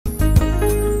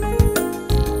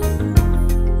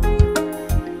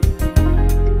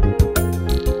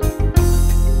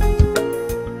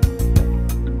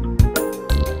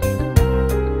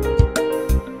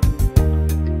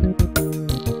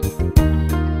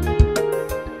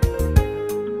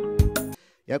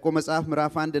ያዕቆብ መጽሐፍ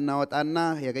ምዕራፍ 1 እናወጣና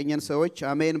ያገኘን ሰዎች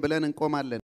አሜን ብለን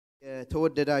እንቆማለን።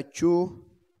 የተወደዳችሁ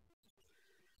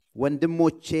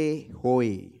ወንድሞቼ ሆይ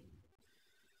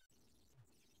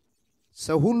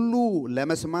ሰው ሁሉ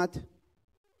ለመስማት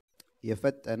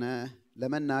የፈጠነ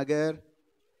ለመናገር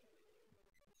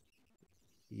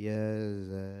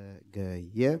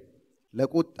የዘገየ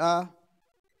ለቁጣ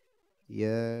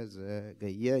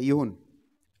የዘገየ ይሁን።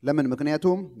 ለምን?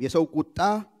 ምክንያቱም የሰው ቁጣ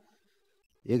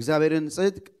የእግዚአብሔርን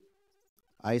ጽድቅ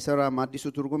አይሰራም። አዲሱ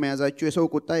ትርጉም ያዛችሁ የሰው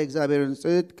ቁጣ የእግዚአብሔርን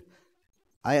ጽድቅ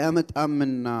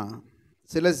አያመጣምና።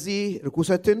 ስለዚህ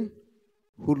ርኩሰትን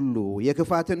ሁሉ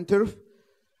የክፋትን ትርፍ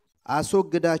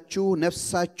አስወግዳችሁ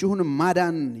ነፍሳችሁን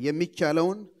ማዳን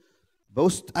የሚቻለውን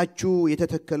በውስጣችሁ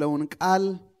የተተከለውን ቃል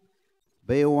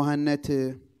በየዋህነት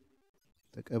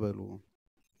ተቀበሉ።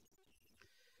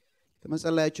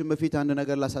 ከመጸለያችን በፊት አንድ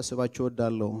ነገር ላሳስባችሁ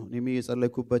እወዳለሁ። እኔም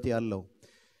እየጸለይኩበት ያለው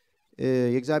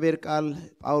የእግዚአብሔር ቃል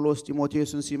ጳውሎስ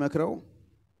ጢሞቴዎስን ሲመክረው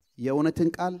የእውነትን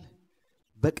ቃል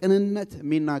በቅንነት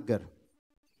የሚናገር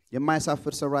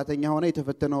የማያሳፍር ሰራተኛ ሆነ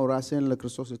የተፈተነው ራስህን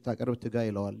ለክርስቶስ ልታቀርብ ትጋ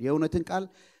ይለዋል። የእውነትን ቃል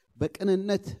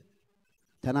በቅንነት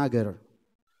ተናገር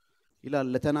ይላል።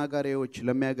 ለተናጋሪዎች፣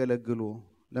 ለሚያገለግሉ፣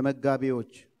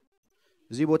 ለመጋቢዎች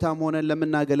እዚህ ቦታም ሆነን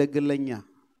ለምናገለግለኛ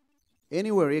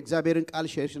ኤኒዌር የእግዚአብሔርን ቃል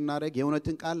ሼር ስናደርግ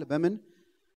የእውነትን ቃል በምን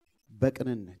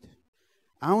በቅንነት።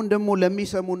 አሁን ደግሞ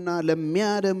ለሚሰሙና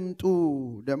ለሚያደምጡ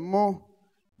ደግሞ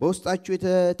በውስጣችሁ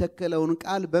የተተከለውን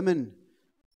ቃል በምን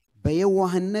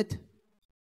በየዋህነት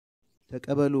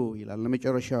ተቀበሉ ይላል።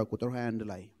 ለመጨረሻ ቁጥር 21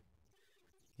 ላይ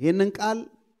ይህንን ቃል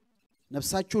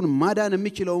ነፍሳችሁን ማዳን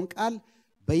የሚችለውን ቃል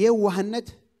በየዋህነት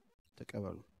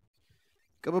ተቀበሉ።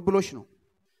 ቅብብሎች ነው።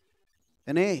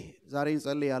 እኔ ዛሬ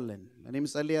እንጸልያለን፣ እኔም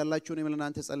ጸልያላችሁ፣ እኔም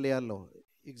ለእናንተ ጸልያለሁ።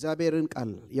 እግዚአብሔርን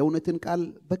ቃል የእውነትን ቃል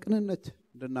በቅንነት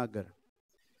እንድናገር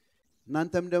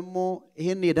እናንተም ደግሞ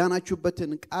ይሄን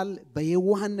የዳናችሁበትን ቃል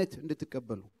በየዋህነት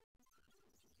እንድትቀበሉ።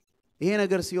 ይሄ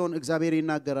ነገር ሲሆን እግዚአብሔር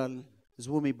ይናገራል፣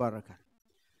 ሕዝቡም ይባረካል።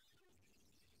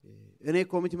 እኔ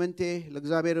ኮሚትመንቴ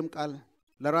ለእግዚአብሔርም ቃል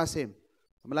ለራሴም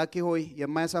አምላኬ ሆይ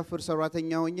የማያሳፍር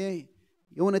ሰራተኛ ሆኜ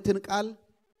የእውነትን ቃል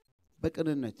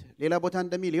በቅንነት ሌላ ቦታ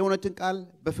እንደሚል የእውነትን ቃል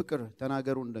በፍቅር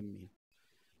ተናገሩ እንደሚል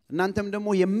እናንተም ደግሞ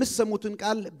የምትሰሙትን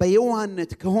ቃል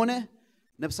በየዋህነት ከሆነ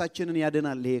ነፍሳችንን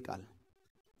ያድናል ይሄ ቃል።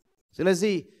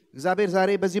 ስለዚህ እግዚአብሔር ዛሬ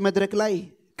በዚህ መድረክ ላይ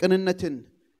ቅንነትን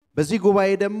በዚህ ጉባኤ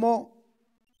ደግሞ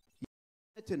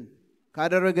ቅንነትን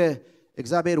ካደረገ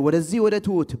እግዚአብሔር ወደዚህ ወደ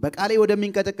ትሁት በቃሌ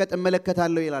ወደሚንቀጠቀጥ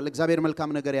እመለከታለሁ ይላል። እግዚአብሔር መልካም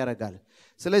ነገር ያደርጋል።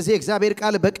 ስለዚህ እግዚአብሔር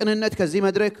ቃል በቅንነት ከዚህ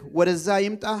መድረክ ወደዛ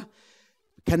ይምጣ፣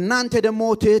 ከናንተ ደግሞ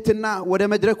ትህትና ወደ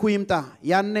መድረኩ ይምጣ።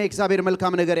 ያኔ እግዚአብሔር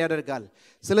መልካም ነገር ያደርጋል።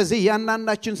 ስለዚህ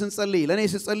ያንዳንዳችን ስንጸልይ ለኔ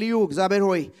ስጸልዩ እግዚአብሔር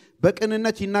ሆይ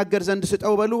በቅንነት ይናገር ዘንድ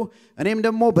ስጠው በሉ። እኔም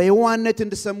ደግሞ በየዋህነት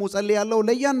እንድሰሙ ጸልያለሁ።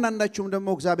 ለያንዳንዳችሁም ደግሞ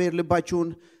እግዚአብሔር ልባችሁን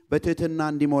በትህትና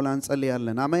እንዲሞላ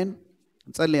እንጸልያለን። አሜን።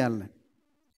 እንጸልያለን።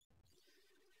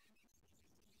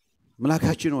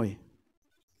 አምላካችን ሆይ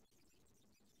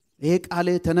ይሄ ቃል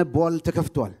ተነቧል፣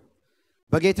 ተከፍቷል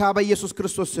በጌታ በኢየሱስ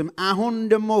ክርስቶስ ስም። አሁን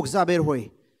ደግሞ እግዚአብሔር ሆይ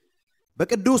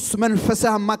በቅዱስ መንፈስ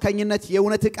አማካኝነት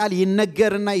የእውነት ቃል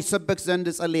ይነገርና ይሰበክ ዘንድ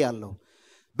ጸልያለሁ።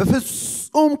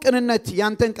 በፍጹም ቅንነት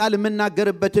ያንተን ቃል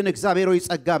የምናገርበትን እግዚአብሔር ሆይ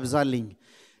ጸጋ አብዛልኝ።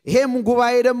 ይሄም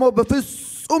ጉባኤ ደግሞ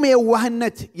በፍጹም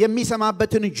የዋህነት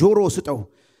የሚሰማበትን ጆሮ ስጠው።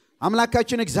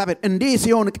 አምላካችን እግዚአብሔር እንዲህ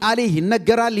ሲሆን ቃል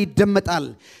ይነገራል፣ ይደመጣል።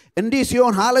 እንዲህ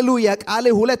ሲሆን ሃሌሉያ ቃል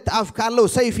ሁለት አፍ ካለው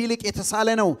ሰይፍ ይልቅ የተሳለ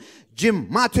ነው፣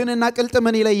 ጅማትንና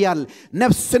ቅልጥምን ይለያል፣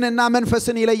 ነፍስንና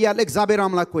መንፈስን ይለያል። እግዚአብሔር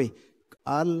አምላክ ሆይ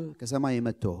ቃል ከሰማይ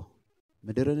መጥቶ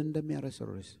ምድርን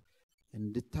እንደሚያረሰርስ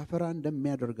እንድታፈራ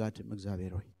እንደሚያደርጋትም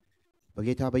እግዚአብሔር ሆይ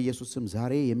በጌታ በኢየሱስ ስም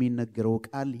ዛሬ የሚነገረው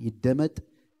ቃል ይደመጥ፣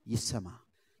 ይሰማ፣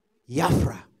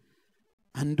 ያፍራ።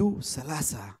 አንዱ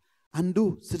 30 አንዱ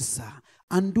 60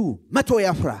 አንዱ 100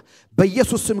 ያፍራ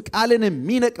በኢየሱስ ስም። ቃልን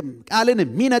የሚነቅም ቃልን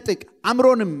የሚነጥቅ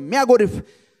አምሮንም የሚያጎድፍ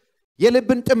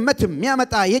የልብን ጥመት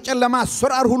የሚያመጣ የጨለማ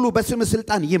አሰራር ሁሉ በስም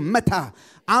ስልጣን ይመታ።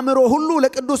 አምሮ ሁሉ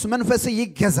ለቅዱስ መንፈስ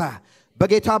ይገዛ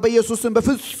በጌታ በኢየሱስ ስም።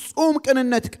 በፍጹም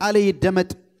ቅንነት ቃል ይደመጥ፣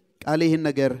 ቃል ይህን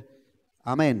ነገር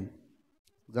አሜን።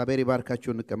 እግዚአብሔር ይባርካችሁ።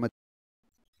 እንቀመጥ።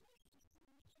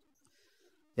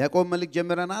 ያዕቆብ መልእክት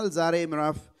ጀምረናል። ዛሬ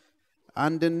ምዕራፍ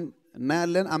 1ን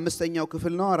እናያለን። 5ኛው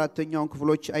ክፍል ነው። 4ኛውን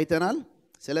ክፍሎች አይተናል።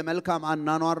 ስለ መልካም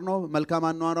አኗኗር ነው። መልካም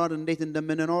አኗኗር እንዴት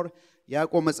እንደምንኖር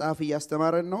ያዕቆብ መጽሐፍ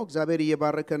እያስተማረን ነው። እግዚአብሔር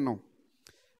እየባረከን ነው።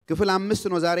 ክፍል 5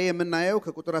 ነው ዛሬ የምናየው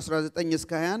ከቁጥር 19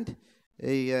 እስከ 21።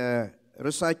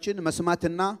 ርዕሳችን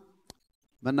መስማትና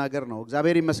መናገር ነው።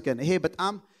 እግዚአብሔር ይመስገን።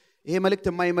 ይሄ መልእክት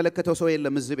የማይመለከተው ሰው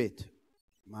የለም እዚህ ቤት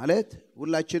ማለት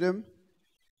ሁላችንም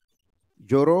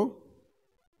ጆሮ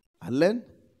አለን፣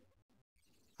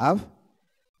 አፍ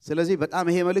ስለዚህ በጣም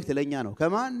ይሄ መልእክት ለኛ ነው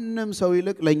ከማንም ሰው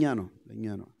ይልቅ ለኛ ነው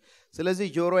ስለዚህ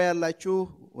ጆሮ ያላችሁ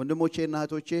ወንድሞቼና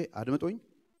እህቶቼ አድምጡኝ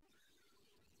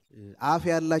አፍ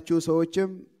ያላችሁ ሰዎችም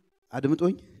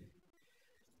አድምጡኝ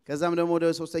ከዛም ደግሞ ወደ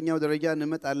ሶስተኛው ደረጃ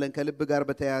እንመጣለን ከልብ ጋር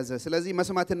በተያያዘ ስለዚህ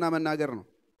መስማትና መናገር ነው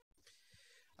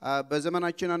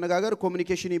በዘመናችን አነጋገር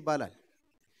ኮሙኒኬሽን ይባላል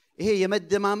ይሄ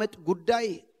የመደማመጥ ጉዳይ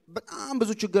በጣም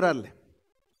ብዙ ችግር አለ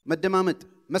መደማመጥ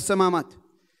መሰማማት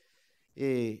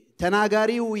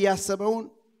ተናጋሪው ያሰበውን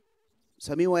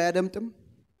ሰሚው አያደምጥም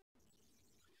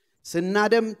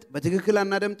ስናደምጥ በትክክል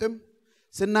አናደምጥም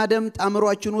ስናደምጥ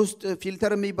አእምሮአችን ውስጥ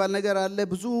ፊልተር የሚባል ነገር አለ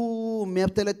ብዙ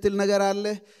የሚያብተለትል ነገር አለ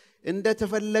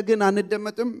እንደተፈለግን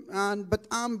አንደመጥም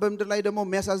በጣም በመድር ላይ ደግሞ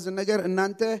የሚያሳዝን ነገር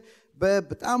እናንተ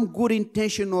በጣም ጉድ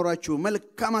ኢንቴንሽን ኖራችሁ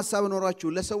መልካም ሐሳብ ኖራችሁ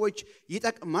ለሰዎች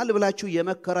ይጠቅማል ብላችሁ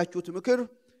የመከራችሁት ምክር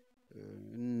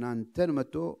እናንተን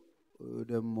መጥቶ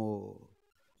ደግሞ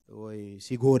ወይ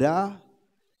ሲጎዳ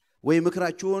ወይ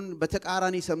ምክራችሁን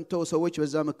በተቃራኒ ሰምተው ሰዎች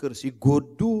በዛ ምክር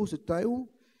ሲጎዱ ስታዩ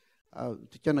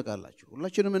ትጨነቃላችሁ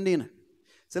ሁላችንም እንዴ ነን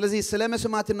ስለዚህ ስለ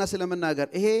መስማትና ስለ መናገር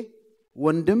ይሄ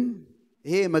ወንድም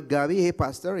ይሄ መጋቢ ይሄ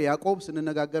ፓስተር ያዕቆብ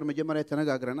ስንነጋገር መጀመሪያ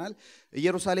ተነጋግረናል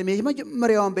ኢየሩሳሌም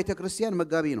የመጀመሪያውን ቤተክርስቲያን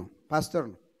መጋቢ ነው ፓስተር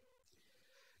ነው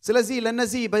ስለዚህ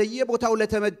ለነዚህ በየቦታው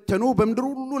ለተበተኑ በመድር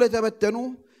ሁሉ ለተበተኑ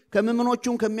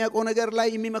ከመምኖቹም ከሚያቆ ነገር ላይ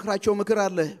የሚመክራቸው ምክር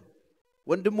አለ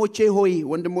ወንድሞቼ ሆይ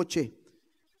ወንድሞቼ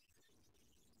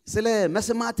ስለ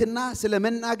መስማትና ስለ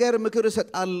መናገር ምክር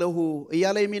እሰጣለሁ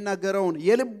እያለ የሚናገረውን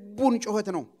የልቡን ጮኸት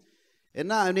ነው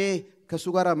እና እኔ ከሱ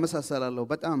ጋር መሳሰላለሁ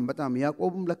በጣም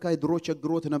ያዕቆብም ለካ ድሮ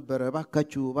ቸግሮት ነበር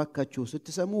ባካችሁ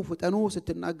ስትሰሙ ፍጠኑ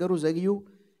ስትናገሩ ዘግዩ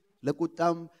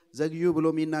ለቁጣም ዘግዩ ብሎ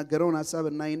የሚናገረውን ሐሳብ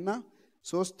እናይና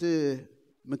ሶስት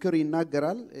ምክር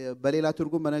ይናገራል በሌላ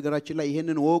ትርጉም በነገራችን ላይ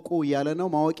ይሄንን ወቁ ያለ ነው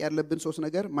ማወቅ ያለብን ሶስት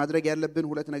ነገር ማድረግ ያለብን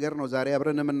ሁለት ነገር ነው ዛሬ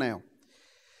አብረን የምናየው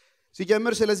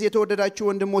ሲጀምር ስለዚህ የተወደዳችሁ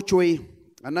ወንድሞች ሆይ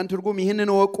አንዳንድ ትርጉም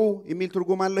ይሄንን ወቁ የሚል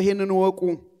ትርጉም አለ ይሄንን ወቁ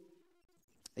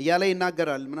እያለ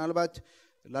ይናገራል ምናልባት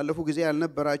ላለፉ ጊዜ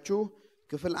ያልነበራችሁ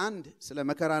ክፍል 1 ስለ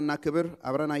መከራና ክብር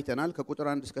አብረን አይተናል ከቁጥር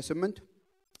 1 እስከ 8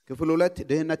 ክፍል 2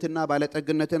 ድህነትና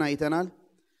ባለጠግነትን አይተናል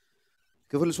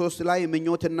ክፍል 3 ላይ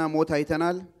ምኞትና ሞት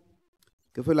አይተናል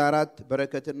ክፍል 4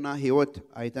 በረከትና ህይወት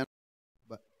አይተናል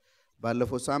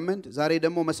ባለፈው ሳምንት ዛሬ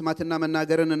ደግሞ መስማትና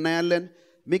መናገርን እናያለን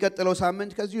የሚቀጥለው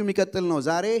ሳምንት ከዚሁ የሚቀጥል ነው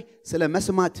ዛሬ ስለ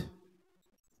መስማት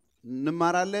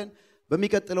እንማራለን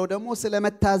በሚቀጥለው ደግሞ ስለ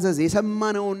መታዘዝ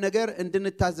የሰማነውን ነገር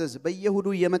እንድንታዘዝ በየሁዱ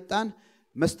እየመጣን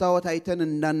መስታወት አይተን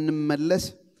እንዳንመለስ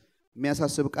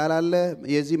የሚያሳስብ ቃል አለ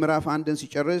የዚህ ምዕራፍ 1ን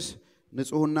ሲጨርስ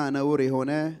ንጹህና ነውር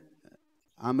የሆነ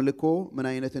አምልኮ ምን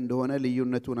አይነት እንደሆነ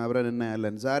ልዩነቱን አብረን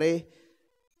እናያለን ዛሬ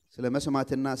ስለ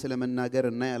መስማትና ስለ መናገር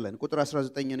እናያለን ቁጥር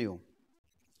 19 ነው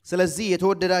ስለዚህ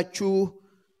የተወደዳችሁ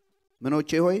ምኖቼ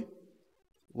ሆይ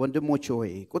ወንድሞቼ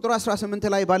ሆይ ቁጥር 18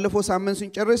 ላይ ባለፈው ሳምንት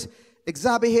ስንጨርስ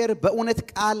እግዚአብሔር በእውነት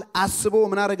ቃል አስቦ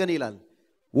ምን አረገን ይላል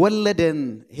ወለደን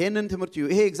ይሄንን ትምርት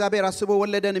ይሄ እግዚአብሔር አስቦ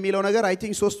ወለደን የሚለው ነገር አይ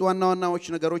ቲንክ ሶስት ዋናዎች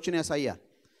ነገሮችን ያሳያል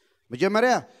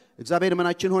መጀመሪያ እግዚአብሔር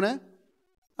ምናችን ሆነ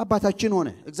አባታችን ሆነ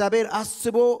እግዚአብሔር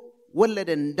አስቦ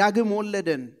ወለደን ዳግም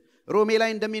ወለደን ሮሜ ላይ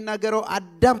እንደሚናገረው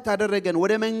አዳፕት አደረገን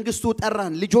ወደ መንግስቱ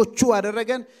ጠራን ልጆቹ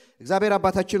አደረገን እግዚአብሔር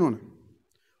አባታችን ሆነ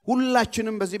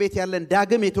ሁላችንም በዚህ ቤት ያለን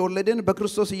ዳግም የተወለድን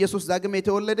በክርስቶስ ኢየሱስ ዳግም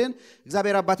የተወለድን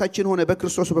እግዚአብሔር አባታችን ሆነ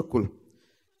በክርስቶስ በኩል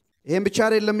ይሄን ብቻ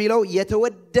አይደለም የሚለው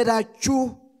የተወደዳችሁ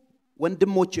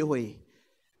ወንድሞቼ ሆይ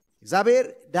እግዚአብሔር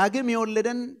ዳግም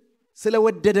የወለደን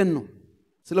ስለወደደን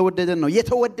ነው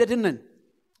የተወደድን ነን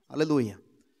ሃሌሉያ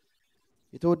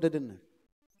የተወደድን ነን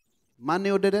ማን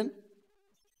የወደደን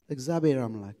እግዚአብሔር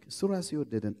አምላክ እሱ ራሱ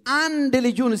የወደደን አንድ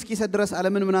ልጁን እስኪሰጥ ድረስ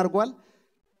ዓለምን ምን አድርጓል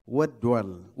ወዷል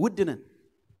ውድነን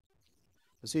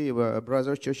እሺ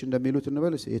ብራዘር ቸርች እንደሚሉት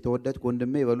እንበል የተወደድክ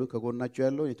ወንድሜ ይበሉ ከጎናችሁ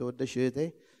ያለው የተወደድሽ እህቴ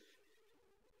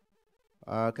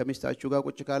ከሚስታችሁ ጋር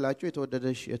ቁጭ ካላችሁ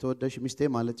የተወደድሽ ሚስቴ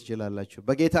ማለት ትችላላችሁ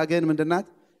በጌታ ግን ምንድናት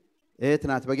እህት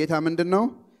ናት በጌታ ምንድነው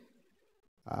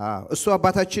እሱ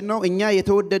አባታችን ነው እኛ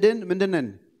የተወደድን ምንድነን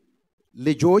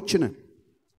ልጆች ነን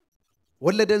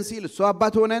ወለደን ሲል እሱ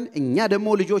አባት ሆነን እኛ ደግሞ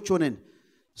ልጆች ሆነን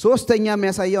ሶስተኛ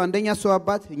የሚያሳየው አንደኛ እሱ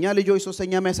አባት እኛ ልጆች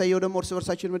ሶስተኛ የሚያሳየው ደግሞ እርስ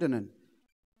በርሳችን ምንድነን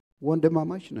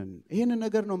ወንድማማች ነን ይሄን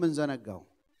ነገር ነው መንዘነጋው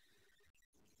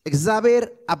እግዚአብሔር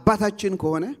አባታችን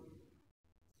ከሆነ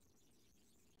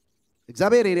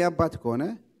እግዚአብሔር የኔ አባት ከሆነ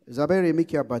እግዚአብሔር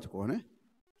የሚኪ አባት ከሆነ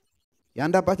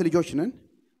የአንድ አባት ልጆች ነን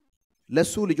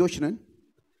ለሱ ልጆች ነን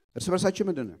እርስ በርሳችን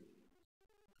ምንድነን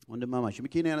ወንድማማች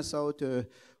ሚኪን ያነሳውት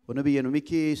ወነብዬ ነው ሚኪ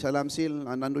ሰላም ሲል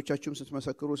አንዳንዶቻችሁም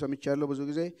ስትመሰክሩ ሰምቻለሁ ብዙ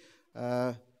ጊዜ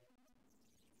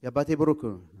ያባቴ ብሩክ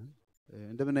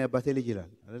እንደምን ያባቴ ልጅ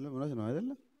ይላል አይደለም ማለት ነው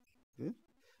አይደለም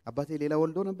አባቴ ሌላ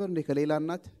ወልዶ ነበር እንደ ከሌላ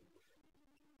እናት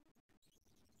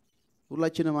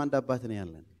ሁላችንም አንድ አባት ነው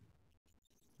ያለን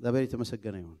እግዚአብሔር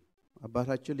የተመሰገነ ይሁን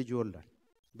አባታችን ልጅ ይወልዳል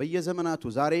በየዘመናቱ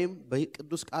ዛሬም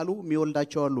በቅዱስ ቃሉ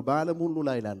የሚወልዳቸው አሉ በዓለም ሁሉ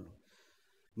ላይ ይላሉ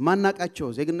ማናቃቸው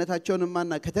ዜግነታቸውን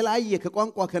ማና ከተለያየ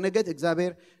ከቋንቋ ከነገድ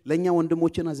እግዚአብሔር ለኛ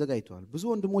ወንድሞችን አዘጋጅቷል ብዙ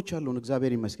ወንድሞች አሉን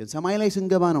እግዚአብሔር ይመስገን ሰማይ ላይ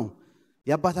ስንገባ ነው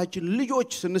ያባታችን ልጆች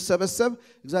ስንሰበሰብ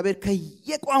እግዚአብሔር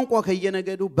ከየቋንቋ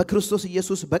ከየነገዱ በክርስቶስ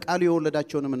ኢየሱስ በቃሉ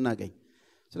የወለዳቸውንም እናገኝ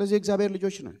ስለዚህ እግዚአብሔር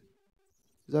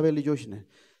ልጆች ነን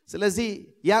ስለዚህ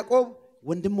ያዕቆብ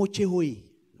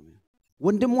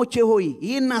ወንድሞቼ ሆይ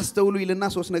ይህን አስተውሉ ይልና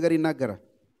ሶስት ነገር ይናገራል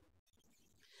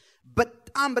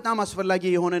በጣም አስፈላጊ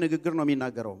የሆነ ንግግር ነው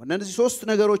የሚናገረው እነዚህ ሶስት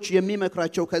ነገሮች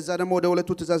የሚመክራቸው ከዛ ደግሞ ወደ ሁለቱ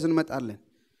ትእዛዝ እንመጣለን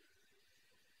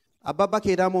አባባ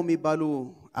ኬዳሞ የሚባሉ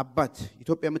አባት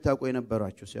ኢትዮጵያ የምታውቁ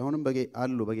የነበራችሁ ሲሆንም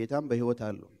አሉ በጌታም በህይወት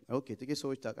አሉ ኦኬ ጥቂት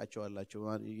ሰዎች ታውቃቸዋላችሁ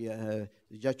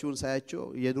እጃችሁን ሳያቸው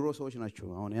የድሮ ሰዎች ናቸው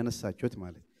አሁን ያነሳችሁት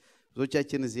ማለት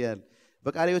ብዙዎቻችን እዚህ ያለ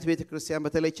በቃሊዮት ቤተክርስቲያን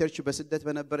በተለይ ቸርች በስደት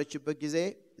በነበረችበት ጊዜ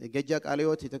ገጃ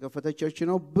ቃሊዮት የተከፈተ ቸርች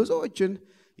ነው ብዙዎችን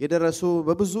የደረሱ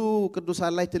በብዙ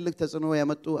ቅዱሳን ላይ ትልቅ ተጽዕኖ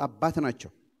ያመጡ አባት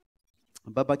ናቸው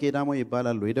አባባ ኬዳሞ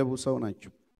ይባላሉ የደቡብ ሰው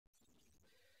ናቸው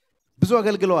ብዙ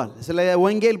አገልግለዋል ስለ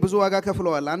ወንጌል ብዙ ዋጋ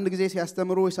ከፍለዋል አንድ ጊዜ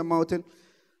ሲያስተምሩ የሰማሁትን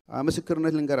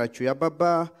ምስክርነት ልንገራችሁ የአባባ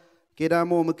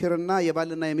ኬዳሞ ምክርና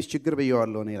የባልና የሚስት ችግር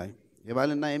በየዋለው ነው ላይ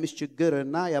የባልና የሚስት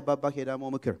ችግርና የአባባ ኬዳሞ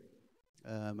ምክር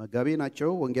መጋቢ ናቸው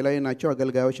ወንጌላዊ ናቸው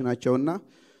አገልጋዮች ናቸውና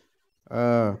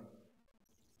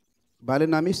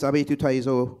ባልና ሚስት አቤቱታ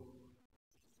ይዘው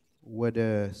ወደ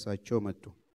እሳቸው መጡ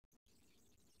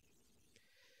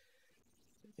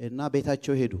እና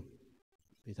ቤታቸው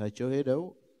ሄደው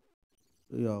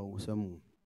ያው ሰሙ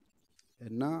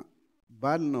እና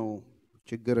ባል ነው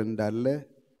ችግር እንዳለ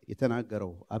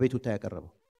የተናገረው አቤቱታ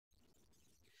ያቀረበው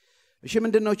እሺ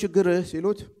ምንድነው ችግር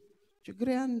ሲሉት ችግር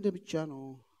አንድ ብቻ ነው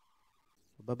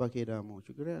አባባ ኬዳሞ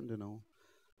ችግር አንድ ነው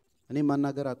እኔ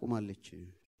ማናገር አቁማለች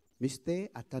ሚስቴ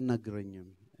አታናግረኝም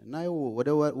እና ወደ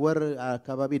ወር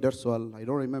አካባቢ ደርሷል I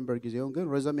don't remember ጊዜውን ግን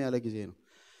ረዘም ያለ ጊዜ ነው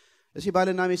እሺ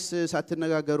ባልና ሚስት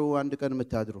ሳትነጋገሩ አንድ ቀን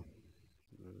መታድሩ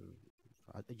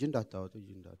እጅ እንዳታወጡ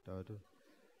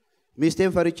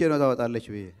ሚስቴን ፈርቼ ነው ታወጣለች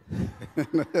በይ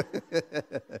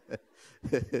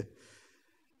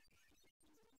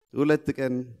ሁለት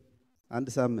ቀን አንድ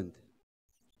ሳምንት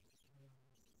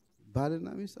ባልና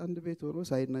ሚስት አንድ ቤት ሆኖ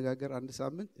ሳይነጋገር አንድ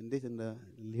ሳምንት እንዴት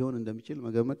ሊሆን እንደሚችል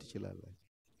መገመት ይችላልላችሁ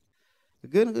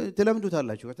ግን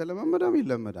ተለምዱታላችሁ ከተለማመዳም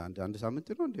ይለመዳል አንድ ሳምንት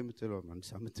ነው እንደምትለው አንድ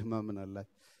ሳምንት ማምን አላት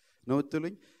ነው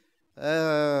ትሉኝ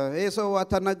ይሄ ሰው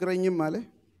አታናግረኝም ማለት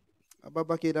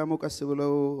አባባ ኬዳሞ ቀስ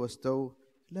ብለው ወስተው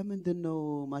ለምንድነው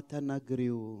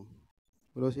ማታናግሪው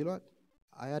ብሎ ሲሏት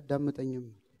አያዳምጠኝም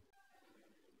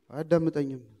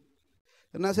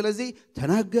እና ስለዚህ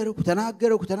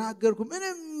ተናገርኩ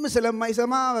ምንም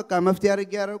ስለማይሰማ በቃ መፍትሄ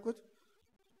አድርጌ ያረኩት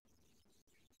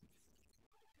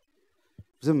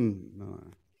ዝም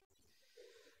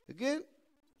ግን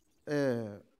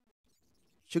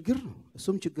ችግር ነው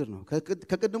እሱም ችግር ነው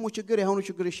ከቀደሙ ችግር ያሁኑ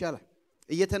ችግር ይሻላል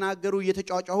እየተናገሩ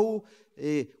እየተጫጫሁ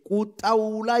ቁጣው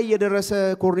ላይ የደረሰ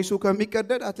ኮርኒሱ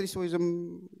ከሚቀደድ አትሊስት ወይ ዝም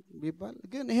ቢባል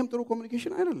ግን ይሄም ጥሩ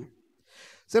ኮሙኒኬሽን አይደለም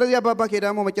ስለዚህ አባባ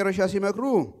ኬዳሞ መጨረሻ ሲመክሩ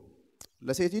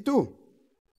ለሴቲቱ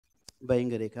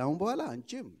በእንግዲህ ካሁን በኋላ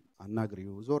አንቺም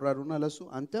አናግሪው ዞራዱና ለሱ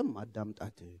አንተም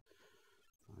አዳምጣት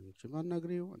አንቺም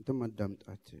አናግሪው አንተም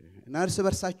አዳምጣት እና እርስ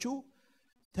በርሳችሁ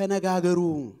ተነጋገሩ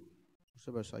እርስ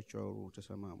በርሳችሁ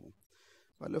ተሰማሙ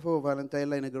ባለፈው ቫለንታይን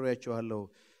ላይ ነግሬያችኋለሁ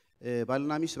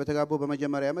ባልና ሚስት በተጋቡ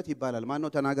በመጀመሪያ ዓመት ይባላል ማን ነው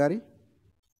ተናጋሪ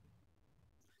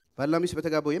ባልና ሚስት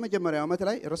በተጋቡ የመጀመሪያ ዓመት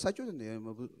ላይ ረሳችሁት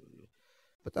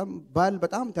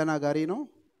በጣም ተናጋሪ ነው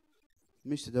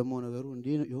ሚስት ደግሞ ነገሩ እንዴ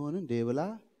ይሆን እንዴ ብላ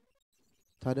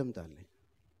ታደምጣለች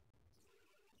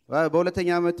በሁለተኛ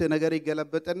ዓመት ነገር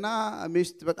ይገለበጥና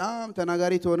ሚስት በጣም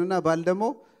ተናጋሪ ትሆንና ባል ደግሞ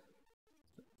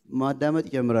ማዳመጥ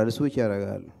ይጀምራል ስዊች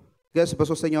ያደርጋል ገስ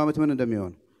በሶስተኛው ዓመት ምን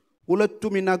እንደሚሆን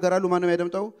ሁለቱም ይናገራሉ ማን ነው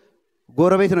የሚያደምጠው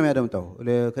ጎረቤት ነው የሚያደምጠው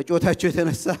ከጮታቸው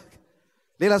የተነሳ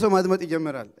ሌላ ሰው ማድመጥ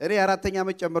ይጀምራል እኔ አራተኛ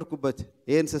ዓመት ጨመርኩበት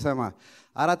ይሄን ስሰማ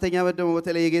አራተኛ ዓመት ደግሞ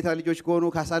በተለይ የጌታ ልጆች ከሆኑ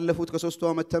ካሳለፉት ከ3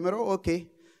 ዓመት ተምረው ኦኬ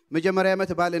መጀመሪያ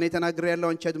ዓመት ባል እኔ ተናግሬ ያለው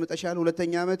አንቺ አድምጠሻል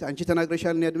ሁለተኛ ዓመት አንቺ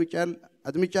ተናግረሻል እኔ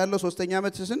አድምጫለሁ ሶስተኛ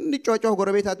ዓመት ስንጫጫው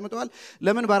ጎረቤት አድምጠዋል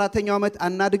ለምን በአራተኛው ዓመት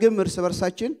አናድግም እርስ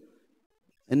በርሳችን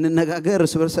እንነጋገር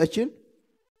እርስ በርሳችን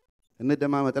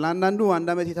እንደማመጥ ለአንዳንዱ አንድ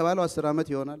ዓመት የተባለው 10 ዓመት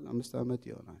ይሆናል 5 ዓመት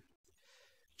ይሆናል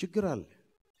ችግር አለ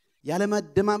ያለ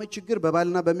መደማመጥ ችግር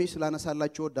በባልና በሚስት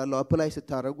ላነሳላችሁ ወዳለው አፕላይ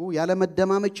ስታረጉ ያለ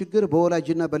መደማመጥ ችግር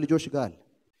በወላጅና በልጆች ጋር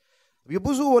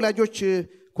ብዙ ወላጆች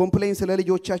ኮምፕሌን ስለ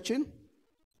ልጆቻችን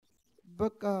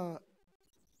በቃ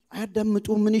አያዳምጡ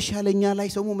ምን ይሻለኛል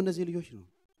አይሰሙም እነዚህ ልጆች ነው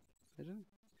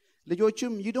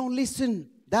ልጆችም you don't listen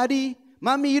daddy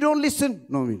mommy you don't listen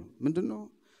ነው የሚሉ ምንድነው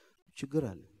ችግር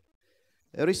አለ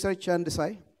ሪሰርች አንድ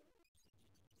ሳይ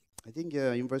I think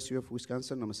University of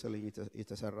Wisconsin ነው መሰለኝ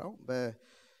የተሰራው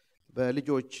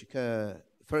በልጆች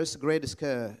ከፈርስት ግሬድ እስከ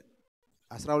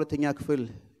 12ኛ ክፍል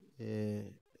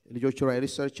ልጆች ላይ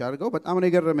ሪሰርች አድርገው በጣም ነው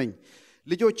የገረመኝ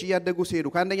ልጆች እያደጉ ሲሄዱ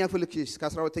ከአንደኛ ክፍል እስከ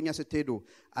 12ኛ ስትሄዱ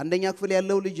አንደኛ ክፍል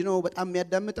ያለው ልጅ ነው በጣም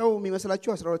የሚያዳምጠው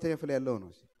የሚመስላችሁ 12ኛ ክፍል ያለው ነው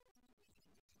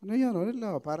እነኛ ነው አይደል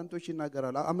ፓረንቶች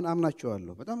ይናገራሉ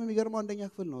አምናቸዋለሁ በጣም የሚገርመው አንደኛ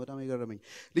ክፍል ነው በጣም የገረመኝ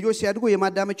ልጆች ሲያድጉ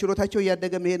የማዳመጥ ችሎታቸው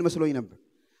እያደገ መሄድ መስሎኝ ነበር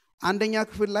አንደኛ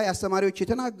ክፍል ላይ አስተማሪዎች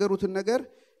የተናገሩትን ነገር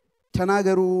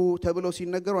ተናገሩ ተብለው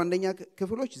ሲነገሩ አንደኛ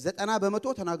ክፍሎች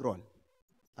 90% ተናግረዋል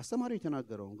አስተማሪው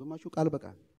የተናገረው ግማሹ ቃል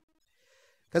በቃል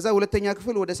ከዛ ሁለተኛ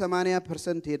ክፍል ወደ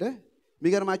 80% ሄደ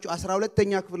የሚገርማችሁ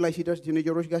 12ኛ ክፍል ላይ ሲደርስ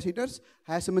ቲኔጀሮች ጋር ሲደርስ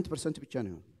 28% ብቻ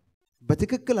ነው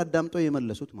በትክክል አዳምጠው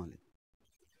የመለሱት ማለት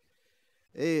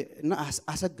እና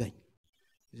አሰጋኝ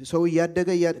ሰው ያደገ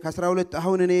ከ12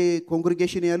 አሁን እኔ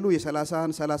ኮንግሪጌሽን ያሉ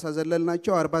የ30 ዘለል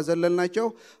ናቸው 40 ዘለል ናቸው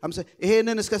 50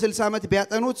 ይሄንን እስከ 60 ዓመት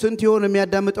ቢያጠኑት ስንት ይሆን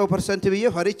የሚያዳምጠው ፐርሰንት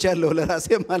ብዬ ፈርቻለሁ ለራሴ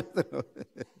ማለት ነው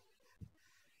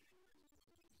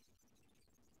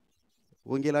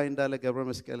ወንጌላዊ እንዳለ ገብረ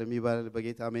መስቀል የሚባል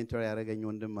በጌታ ሜንቶር ያረጋኝ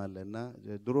ወንድም አለና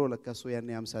ድሮ ለካሱ ያኔ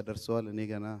 50 ደርሰዋል እኔ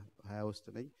ገና 20 ውስጥ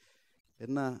ነኝ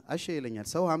እና አሸ ይለኛል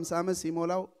ሰው 50 ዓመት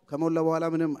ሲሞላው ከሞላ በኋላ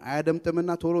ምንም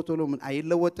አያደምጥምና ቶሎ ምን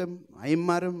አይለወጥም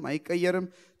አይማርም አይቀየርም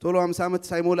ቶሎ 50 ዓመት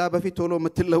ሳይሞላ በፊት ቶሎ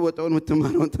የምትለወጠውን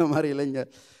የምትማረውን ተማሪ ይለኛል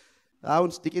አሁን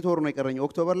ጥቂት ወር ነው የቀረኝ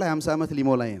ኦክቶበር ላይ 50 ዓመት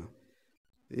ሊሞላኝ ነው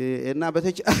እና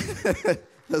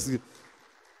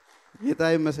ጌታ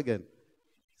ይመስገን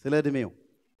ስለ እድሜው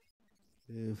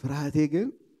ፍርሃቴ ግን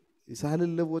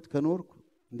ሳልለወጥ ከኖርኩ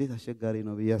እንዴት አስቸጋሪ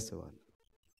ነው በያስባል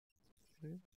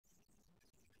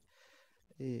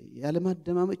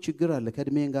ያለማደማመጥ ችግር አለ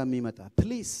ከእድሜን ጋር የሚመጣ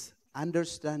please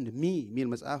understand me ሚል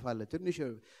መጽሐፍ አለ ትንሽ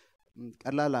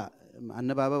ቀላላ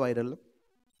አነባበብ አይደለም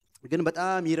ግን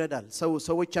በጣም ይረዳል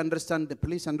ሰዎች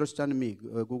please understand me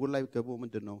ጉግል ላይ ገቡ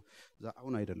ምንድነው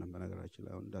አሁን አይደለም በነገራችን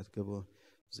ላይ አሁን እንዳትገቡ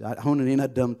አሁን እኔን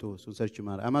አዳምጡ እሱን ሰርች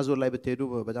ማለት አማዞን ላይ ብትሄዱ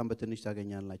በጣም በትንሽ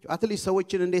ታገኛላችሁ አትሊስት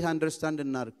ሰዎችን እንዴት አንደርስታንድ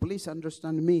እናርግ please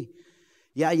understand me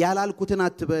ያላልኩትን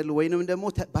አትበል ወይንም ደግሞ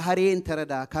ባህሪዬን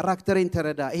ተረዳ ካራክተሬን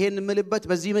ተረዳ ይሄን ምልበት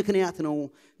በዚህ ምክንያት ነው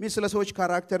ምን ስለ ሰዎች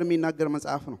ካራክተር የሚናገር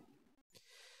መጽሐፍ ነው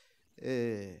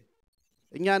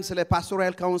እኛን ስለ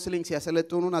ፓስቶራል ካውንስሊንግ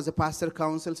ሲያሰለጥኑን አዘ ፓስተር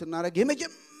ካውንስል ስናረግ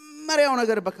የመጀመሪያው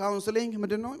ነገር በካውንስሊንግ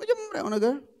ምንድነው የመጀመሪያው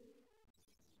ነገር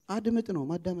አድምጥ ነው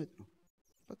ማዳመጥ ነው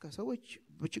በቃ ሰዎች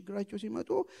በችግራቸው ሲመጡ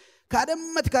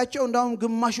ካደመጥካቸው እንዳውም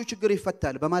ግማሹ ችግር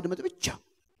ይፈታል በማድመጥ ብቻ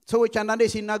ሰዎች አንዳንዴ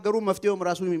ሲናገሩ መፍትሄውም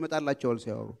ራሱ ይመጣላቸዋል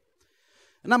ሲያወሩ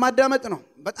እና ማዳመጥ ነው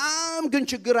በጣም ግን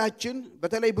ችግራችን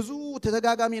በተለይ ብዙ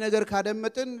ተተጋጋሚ ነገር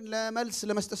ካደመጥን ለመልስ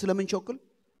ለመስጠት ስለምንቸኩል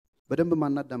በደንብ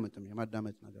ማናዳመጥም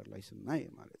የማዳመጥ ነገር ላይ ስናይ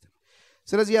ማለት ነው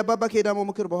ስለዚህ ያባባ ከዳሞ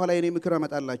ምክር በኋላ የኔ ምክር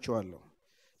አመጣላችኋለሁ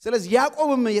ስለዚህ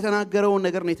ያዕቆብም የተናገረው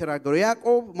ነገር ነው የተናገረው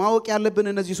ያዕቆብ ማወቅ ያለብን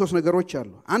እነዚህ ሶስት ነገሮች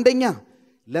አሉ አንደኛ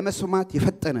ለመስማት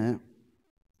የፈጠነ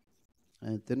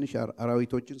ትንሽ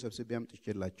አራዊቶችን ሰብስቤ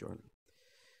አምጥቼላችኋለሁ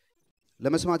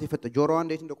ለመስማት የፈጠነ ጆሮዋ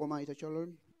እንዴት እንደቆማ አይተቻለሁ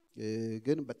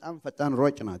ግን በጣም ፈጣን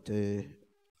ሮጭ ናት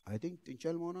አይ ቲንክ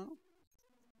ጥንቸል መሆኗ ነው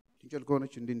ጥንቸል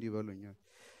ከሆነች እንዲህ ይበሉኛል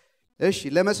እሺ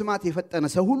ለመስማት የፈጠነ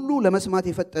ሰው ሁሉ ለመስማት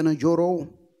የፈጠነ ጆሮ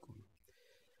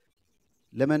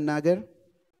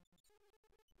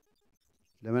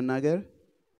ለመናገር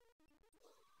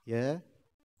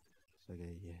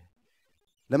የዘገየ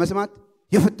ለመስማት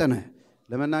የፈጠነ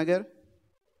ለመናገር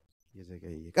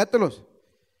የዘገየ ቀጥሎስ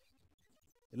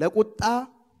ለቁጣ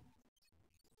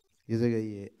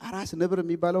የዘገየ አራስ ነብር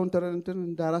የሚባለው እንትን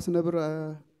እንደ አራስ ነብር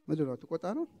ምንድነው ተቆጣ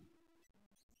ነው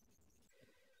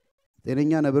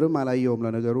ጤነኛ ነብርም አላየውም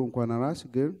ለነገሩ እንኳን አራስ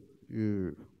ግን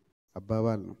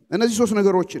አባባል ነው እነዚህ ሶስት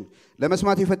ነገሮችን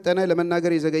ለመስማት የፈጠነ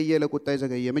ለመናገር የዘገየ ለቁጣ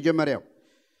የዘገየ መጀመሪያው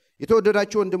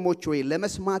የተወደዳችሁ ወንድሞች ሆይ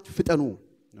ለመስማት ፍጠኑ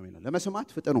ነው የሚለው ለመስማት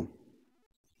ፍጠኑ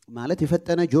ማለት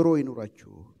የፈጠነ ጆሮ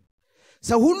ይኑራችሁ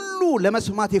ሰው ሁሉ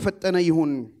ለመስማት የፈጠነ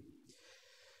ይሁን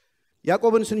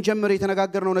ያዕቆብን ስንጀምር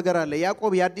የተነጋገርነው ነገር አለ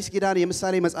ያዕቆብ የአዲስ ኪዳን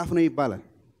የምሳሌ መጽሐፍ ነው ይባላል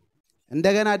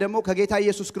እንደገና ደግሞ ከጌታ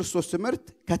ኢየሱስ ክርስቶስ ትምህርት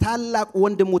ከታላቅ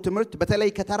ወንድሙ ትምህርት በተለይ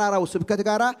ከተራራው ስብከት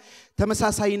ጋራ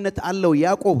ተመሳሳይነት አለው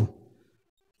ያዕቆብ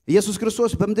ኢየሱስ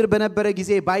ክርስቶስ በመድር በነበረ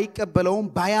ጊዜ ባይቀበለውም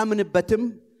ባያምንበትም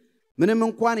ምንም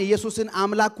እንኳን ኢየሱስን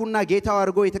አምላኩና ጌታው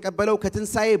አድርጎ የተቀበለው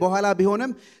ከትንሳኤ በኋላ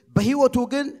ቢሆንም በህይወቱ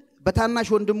ግን በታናሽ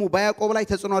ወንድሙ በያዕቆብ ላይ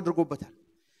ተጽዕኖ አድርጎበታል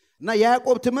እና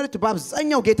ያዕቆብ ትምህርት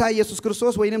በአብዛኛው ጌታ ኢየሱስ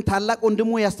ክርስቶስ ወይንም ታላቅ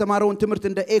ወንድሙ ያስተማረውን ትምህርት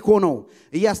እንደ ኤኮ ነው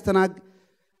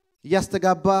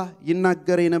እያስተጋባ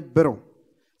ይናገር የነበረው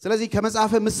ስለዚህ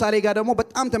ከመጽሐፈ ምሳሌ ጋር ደግሞ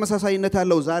በጣም ተመሳሳይነት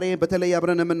አለው ዛሬ በተለይ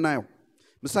አብረን የምናየው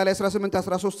ምሳሌ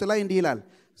 18:13 ላይ እንዲህ ይላል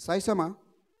ሳይሰማ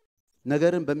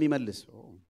ነገርን በሚመልስ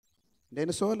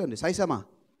እንደነ ሰው አለ ሳይሰማ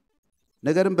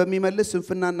ነገርን በሚመልስ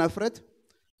ስንፍናና እፍረት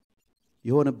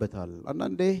ይሆንበታል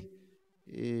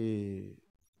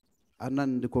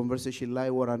አንዳንድ ኮንቨርሴሽን ላይ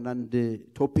ወር አንዳንድ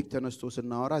ቶፒክ ተነስቶ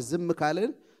ስናወራ ዝም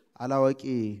ካልን አላዋቂ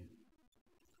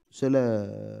ስለ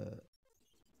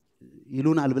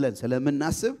ይሉናል ብለን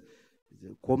ስለምናስብ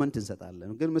ኮሜንት እንሰጣለን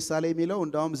ግን ምሳሌ የሚለው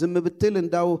እንዳውም ዝም ብትል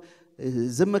እንዳው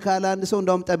ዝም ካለ አንድ ሰው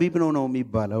እንዳውም ጠቢብ ነው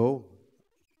የሚባለው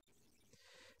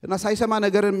እና ሳይሰማ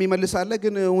ነገርን የሚመልሳለ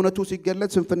ግን እውነቱ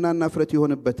ሲገለጽ ስንፍናና እፍረት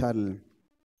ይሆንበታል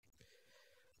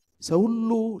ሰው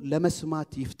ሁሉ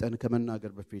ለመስማት ይፍጠን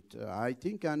ከመናገር በፊት አይ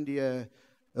ቲንክ አንድ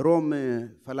የሮም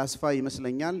ፈላስፋ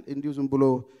ይመስለኛል እንዲሁ ዝም ብሎ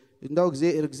እንዳው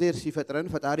እግዚአብሔር ሲፈጥረን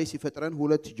ፈጣሪ ሲፈጥረን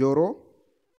ሁለት ጆሮ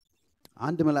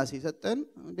አንድ ምላስ ይሰጠን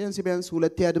ቢያንስ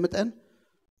ሁለቴ ያድምጠን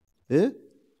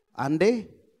አንዴ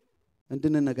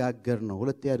እንድንነጋገር ነው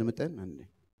ሁለቴ ያድምጠን አንዴ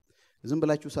ዝም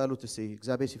ብላችሁ ሳሉት እሺ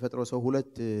እግዚአብሔር ሲፈጥረው ሰው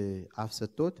ሁለት አፍ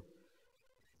ሰጥቶት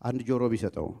አንድ ጆሮ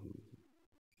ቢሰጠው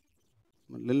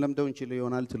ለለምደው እንችል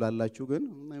ይሆናል ትላላችሁ ግን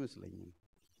አይመስለኝም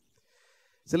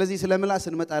ስለዚህ ስለምላስ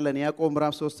እንመጣለን ያዕቆብ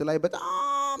ምዕራፍ 3 ላይ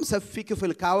በጣም ሰፊ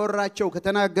ክፍል ካወራቸው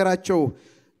ከተናገራቸው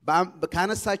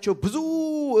ካነሳቸው ብዙ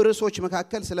ርዕሶች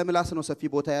መካከል ስለምላስ ነው ሰፊ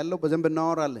ቦታ ያለው በዘንብ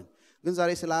እናወራለን ግን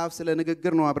ዛሬ ስለ አፍ ስለ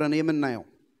ንግግር ነው አብረን የምናየው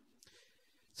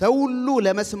ሰው ሁሉ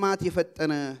ለመስማት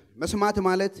የፈጠነ መስማት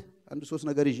ማለት አንድ ሶስት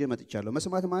ነገር ይዤ መጥቻለሁ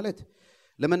መስማት ማለት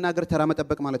ለመናገር ተራ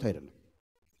መጠበቅ ማለት አይደለም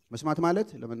መስማት ማለት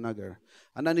ለመናገር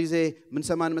አንዳንድ ጊዜ ምን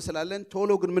ሰማን መስላለን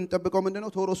ቶሎ ግን ምን ጠብቀው ምንድነው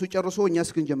ቶሎ ጨርሶ እኛ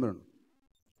እስክንጀምር ነው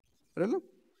አይደለም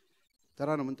ተራ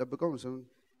ነው ምን ጠብቀው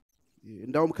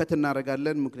እንዳውም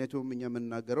ከተናረጋለን ምክንያቱም እኛ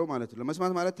የምንናገረው ማለት ነው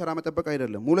መስማት ማለት ተራ መጠበቅ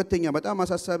አይደለም ሁለተኛ በጣም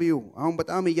አሳሳቢው አሁን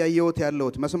በጣም ያያየውት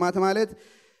ያለውት መስማት ማለት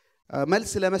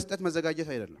መልስ ለመስጠት መዘጋጀት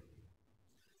አይደለም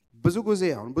ብዙ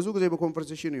ጊዜ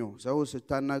በኮንቨርሴሽን ነው ሰው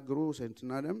ስታናግሩ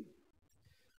ሰንትናለም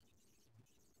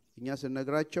እኛ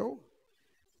ስንነግራቸው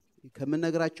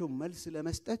ከመነግራቸው መልስ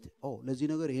ለመስጠት ለዚህ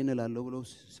ነገር ይሄን እላለሁ ብለው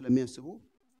ስለሚያስቡ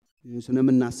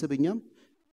ስለምናስብኛም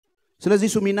ስለዚህ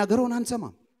እሱ የሚናገረውን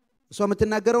አንሰማም እሷ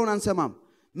የምትናገረውን አንሰማም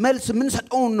መልስ ምን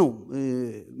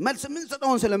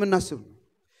ሰጠውን ስለምናስብ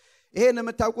ይሄን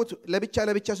የምታውቁት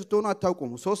ለብቻ ስትሆኑ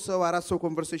አታውቁም 3 ሰው 4 ሰው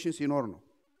ኮንቨርሴሽን ሲኖር ነው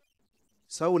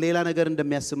ሰው ሌላ ነገር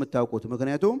እንደሚያስብ የምታውቁት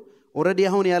ምክንያቱም ኦሬዲ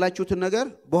አሁን ያላችሁትን ነገር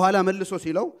በኋላ መልሶ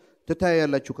ሲለው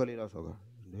ትታያላችሁ ከሌላ ሰው ጋር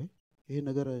ይሄ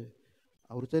ነገር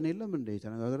አውርተን የለም እንዴ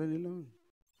ተነጋግረን የለም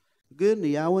ግን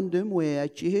ያ ወንድም ወይ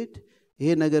ያቺ እህት ይሄ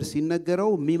ነገር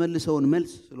ሲነገረው የሚመልሰውን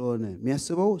መልስ ስለሆነ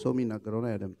የሚያስበው ሰው የሚናገረውን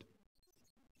አያደምጥ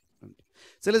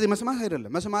ስለዚህ መስማት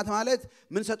አይደለም መስማት ማለት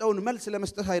ምን ሰጠውን መልስ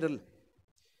ለመስጠት አይደለም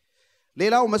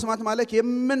ሌላው መስማት ማለት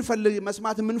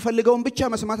መስማት የምንፈልገውን ብቻ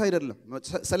መስማት አይደለም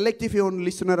ሴሌክቲቭ የሆነ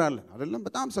ሊስነር አለ አይደለም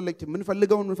በጣም ሴሌክቲቭ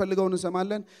የምንፈልገውን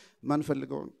እንሰማለን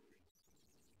ማንፈልገውን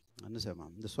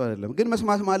አንሰማም እንደሱ አይደለም ግን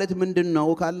መስማት ማለት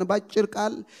ምንድነው ካልን ባጭር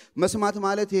ቃል መስማት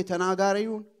ማለት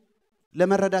የተናጋሪውን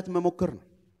ለመረዳት መሞከር ነው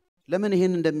ለምን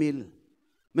ይሄን እንደሚል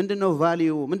ምንድነው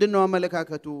ቫልዩ ምንድነው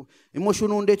አመለካከቱ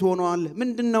ኢሞሽኑ እንዴት ሆኗል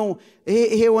ምንድነው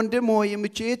ይሄ ወንድም ወይ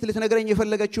ምጭት ልትነግረኝ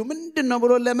የፈለገችው ምንድነው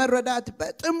ብሎ ለመረዳት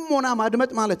በጥሞና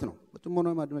ማድመጥ ማለት ነው በጥሞና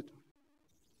ማድመጥ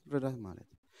ረዳት ማለት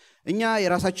እኛ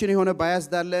የራሳችን የሆነ ባያስ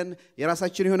ዳለን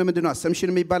የራሳችን የሆነ ምንድነው አሰምሽን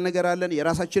የሚባል ነገር አለን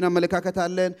የራሳችን አመለካከት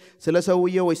አለን ስለ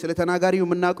ሰውየው ወይ ስለ ተናጋሪው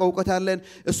ምናቀው ዕውቀት አለን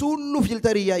እሱ ሁሉ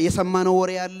ፊልተር የሰማነው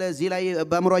ወሬ አለ እዚህ ላይ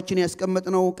በአእምሮአችን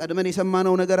ያስቀመጥነው ቀድመን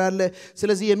የሰማነው ነገር አለ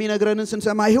ስለዚህ የሚነግረንን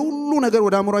ስንሰማ ይሄ ሁሉ ነገር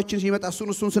ወደ አእምሮአችን ሲመጣ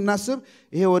እሱን ስናስብ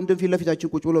ይሄ ወንድም ፊት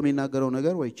ለፊታችን ቁጭ ብሎ የሚናገረው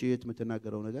ነገር ወይ ቺት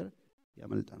የምትናገረው ነገር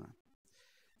ያመልጠናል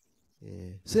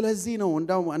ስለዚህ ነው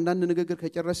እንዳው አንዳንድ ንግግር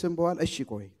ከጨረስን በኋላ እሺ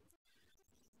ቆይ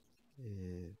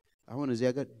አሁን እዚያ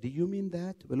ጋር do you mean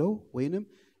that ብለው ወይንም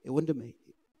ወንድም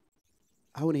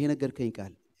አሁን ይሄ ነገር ከኝ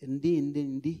ቃል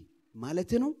እንዴ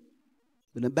ማለት ነው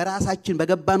በራሳችን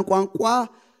በገባን ቋንቋ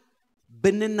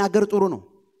ብንናገር ጥሩ ነው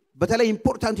በተለይ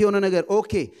ኢምፖርታንት የሆነ ነገር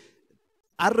ኦኬ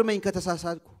አርመኝ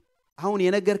ከተሳሳትኩ አሁን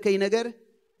የነገርከኝ ነገር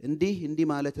እንዴ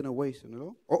ማለት ነው ወይስ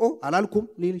ነው አላልኩም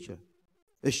ሊል ይችላል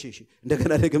እሺ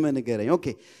እንደገና ደግመ ንገረኝ ኦኬ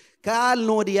ካል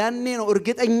ነው ያኔ ነው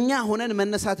እርግጠኛ ሆነን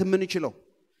መነሳት የምንችለው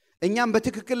እኛም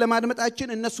በትክክል ለማድመጣችን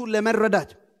እነሱን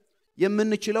ለመረዳት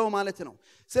የምንችለው ማለት ነው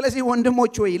ስለዚህ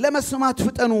ወንድሞች ወይ ለመስማት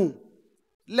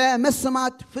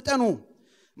ፍጠኑ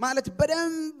ማለት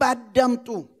በደንብ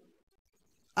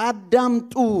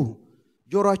አዳምጡ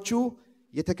ጆሮአችሁ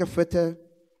የተከፈተ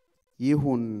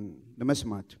ይሁን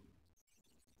ለመስማት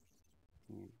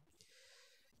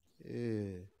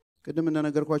ቅድም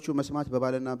እንደነገርኳችሁ መስማት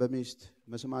በባልና በሚስት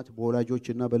መስማት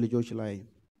በወላጆችና በልጆች ላይ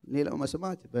ሌላው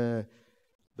መስማት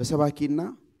በሰባኪና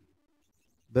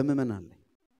በመመናን ላይ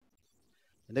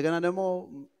እንደገና ደግሞ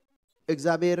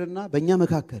እግዚአብሔርና በእኛ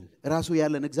መካከል ራሱ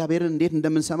ያለን እግዚአብሔርን እንዴት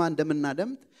እንደምንሰማ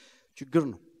እንደምናደምጥ ችግር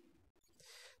ነው።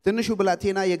 ትንሹ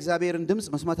ብላቴና የእግዚአብሔርን ድምጽ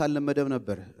መስማት አልለመደም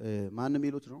ነበር። ማንም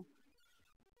ይሉት ነው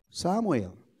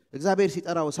ሳሙኤል። እግዚአብሔር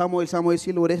ሲጠራው ሳሙኤል ሳሙኤል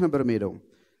ሲል ወዴት ነበር የሚሄደው?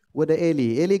 ወደ ኤሊ።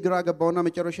 ኤሊ ግራ ገባውና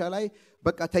መጨረሻ ላይ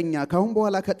በቃ ተኛ። ካሁን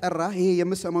በኋላ ከጠራ ይሄ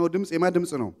የምሰማው ድምጽ የማ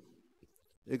ድምጽ ነው?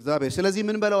 እግዚአብሔር። ስለዚህ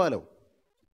ምን በለው አለው?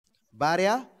 ባሪያ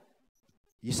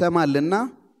ይሰማልና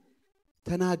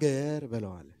ተናገር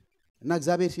በለው አለ። እና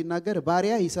እግዚአብሔር ሲናገር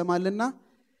ባሪያ ይሰማልና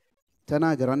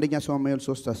ተናገር። አንደኛ ሳሙኤል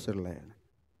 3:10 ላይ አለ።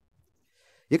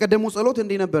 የቀደሙ ጸሎት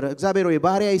እንዲህ ነበር። እግዚአብሔር ሆይ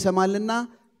ባሪያ ይሰማልና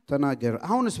ተናገር።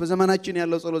 አሁንስ በዘመናችን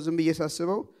ያለው ጸሎት ዝም ብዬ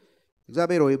ሳስበው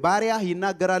እግዚአብሔር ሆይ ባሪያ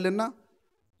ይናገራልና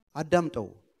አዳምጠው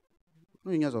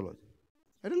ነው የኛ ጸሎት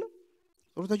አይደለም።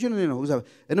 ጸሎታችን ነው እግዚአብሔር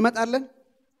እንመጣለን፣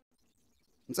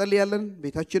 እንጸልያለን፣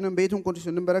 ቤታችንን ቤቱን ኮንዲስ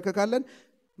እንበረከካለን።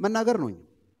 መናገር ነው።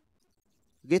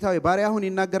 ጌታ ሆይ ባሪያ አሁን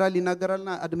ይናገራልና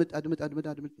አድምጥ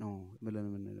ነው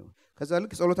ምንለው። ከዛ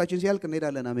ልክ ጸሎታችን ሲያልቅ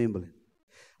እንሄዳለን አሜን ብለን።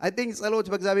 I think ጸሎት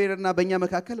በእግዚአብሔርና በእኛ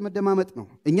መካከል መደማመጥ ነው።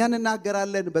 እኛ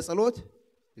እንናገራለን በጸሎት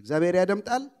እግዚአብሔር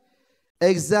ያደምጣል።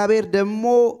 እግዚአብሔር ደግሞ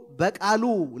በቃሉ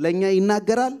ለኛ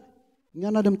ይናገራል፣ እኛ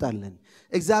እናደምጣለን።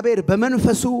 እግዚአብሔር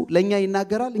በመንፈሱ ለኛ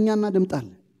ይናገራል፣ እኛ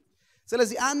እናደምጣለን።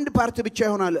 ስለዚህ አንድ ፓርት ብቻ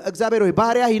ይሆናል። እግዚአብሔር ሆይ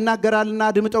ባሪያ ይናገራልና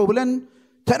አድምጠው ብለን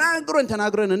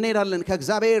ተናግረን እንሄዳለን።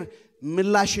 ከእግዚአብሔር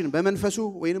ምላሽን በመንፈሱ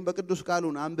ወይንም በቅዱስ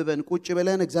ቃሉን አንብበን ቁጭ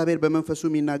ብለን እግዚአብሔር በመንፈሱ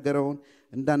የሚናገረውን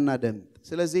እንዳናደምጥ።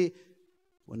 ስለዚህ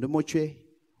ወንድሞቼ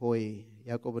ሆይ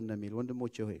ያዕቆብ እንደሚል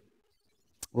ወንድሞቼ ሆይ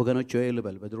ወገኖቼ ሆይ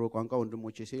ልበል። በድሮ ቋንቋ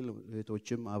ወንድሞቼ ሲል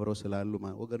እህቶችም አብረው ስላሉ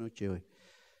ወገኖቼ ሆይ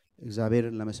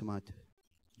እግዚአብሔርን ለመስማት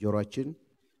ጆሮአችን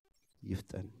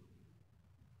ይፍጠን።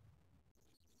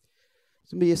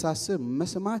 ዝም ብዬ ሳስብ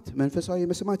መስማት መንፈሳዊ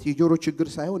መስማት የጆሮ ችግር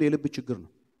ሳይሆን የልብ ችግር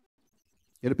ነው።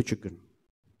 የልብ ችግር ነው።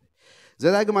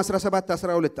 ዘዳግም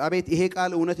 17:12 አቤት ይሄ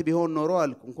ቃል እውነት ቢሆን ኖሮ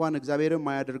አልኩ እንኳን እግዚአብሔርም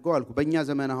ማያደርገው አልኩ። በእኛ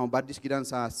ዘመን አሁን በአዲስ ኪዳን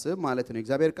ሳስብ ማለት ነው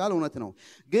እግዚአብሔር ቃል እውነት ነው።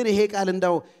 ግን ይሄ ቃል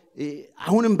እንዳው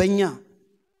አሁንም በእኛ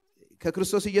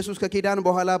ከክርስቶስ ኢየሱስ ከኪዳን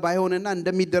በኋላ ባይሆንና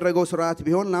እንደሚደረገው ስርዓት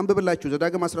ቢሆን ላንብብላችሁ።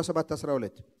 ዘዳግም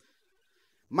 17:12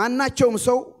 ማናቸውም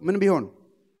ሰው ምን ቢሆን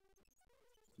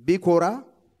ቢኮራ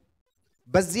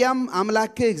በዚያም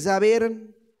አምላክ እግዚአብሔርን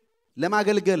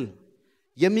ለማገልገል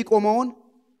የሚቆመውን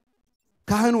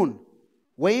ካህኑን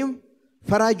ወይም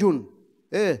ፈራጁን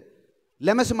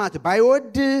ለመስማት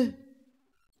ባይወድ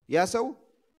ያ ሰው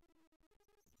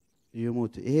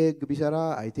ይሙት። ይሄ ሕግ ቢሰራ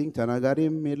አይ ቲንክ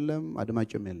ተናጋሪም የለም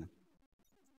አድማጭም የለም።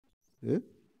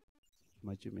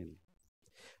 አድማጭም የለም።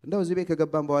 እንደው እዚህ ቤት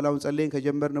ከገባን በኋላ አሁን ጸልየን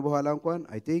ከጀመርን በኋላ እንኳን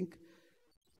አይ ቲንክ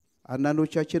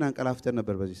አንዳንዶቻችን አንቀላፍተን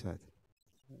ነበር በዚህ ሰዓት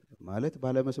ማለት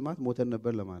ባለመስማት ሞተን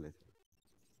ነበር ለማለት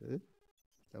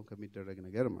ታም ከሚደረግ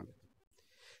ነገር ማለት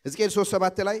ሕዝቅኤል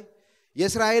 3:7 ላይ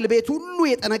የእስራኤል ቤት ሁሉ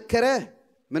የጠነከረ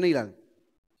ምን ይላል?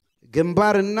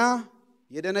 ግንባርና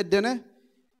የደነደነ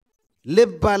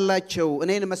ልብ አላቸው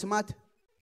እኔን መስማት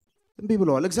እንቢ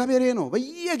ብለዋል። እግዚአብሔር ነው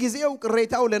በየጊዜው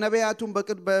ቅሬታው ለነቢያቱም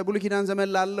በብሉይ ኪዳን ዘመን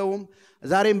ላለውም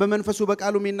ዛሬም በመንፈሱ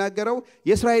በቃሉ የሚናገረው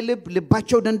የእስራኤል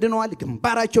ልባቸው ደንድነዋል፣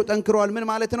 ግንባራቸው ጠንክረዋል። ምን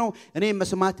ማለት ነው? እኔን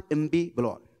መስማት እንቢ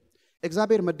ብለዋል።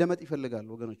 እግዚአብሔር መደመጥ ይፈልጋል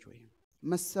ወገኖች ወይ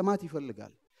መሰማት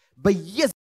ይፈልጋል።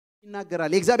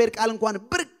 ይናገራል። የእግዚአብሔር ቃል እንኳን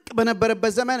ብርቅ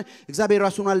በነበረበት ዘመን እግዚአብሔር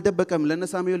ራሱን አልደበቀም። ለነ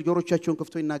ሳሙኤል ጆሮቻቸውን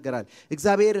ከፍቶ ይናገራል።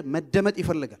 እግዚአብሔር መደመጥ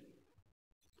ይፈልጋል፣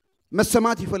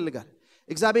 መሰማት ይፈልጋል።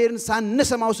 እግዚአብሔርን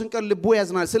ሳንሰማው ስንቀር ልቡ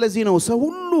ያዝናል። ስለዚህ ነው ሰው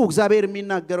ሁሉ እግዚአብሔር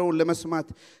የሚናገረውን ለመስማት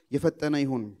የፈጠነ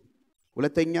ይሁን።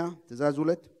 ሁለተኛ ትእዛዝ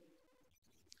 2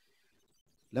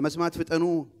 ለመስማት ፍጠኑ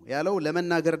ያለው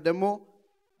ለመናገር ደግሞ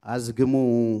አዝግሙ።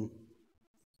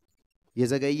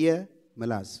 የዘገየ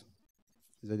ምላስ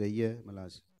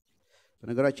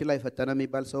በነገራችን ላይ ፈጠነ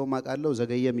የሚባል ሰው ማቃለው፣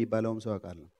 ዘገየ የሚባለውም ሰው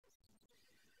አቃለው።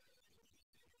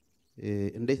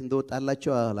 እንዴት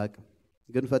እንደወጣላቸው አላቅም።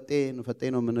 ግን ፈጤ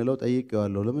ነው የምንለው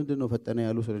ጠይቄዋለሁ። ለምንድን ነው ፈጠነ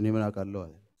ያሉ ስለኔ ምን አቃለው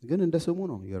አለ። ግን እንደ ስሙ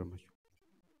ነው ይገርማችሁ።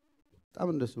 በጣም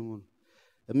እንደ ስሙ ነው።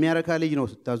 የሚያረካ ልጅ ነው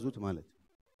ስታዙት ማለት።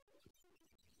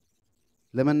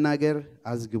 ለመናገር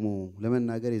አዝግሙ፣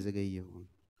 ለመናገር የዘገየ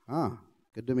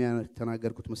ቅድም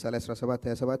ተናገርኩት ምሳሌ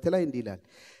 17:27 ላይ እንዲህ ይላል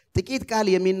ጥቂት ቃል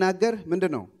የሚናገር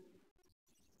ምንድነው?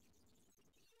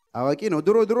 አዋቂ ነው።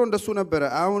 ድሮ እንደሱ ነበር።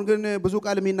 አሁን ግን ብዙ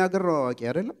ቃል የሚናገር ነው አዋቂ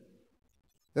አይደለም።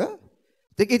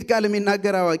 ጥቂት ቃል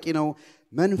የሚናገር አዋቂ ነው።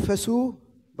 መንፈሱ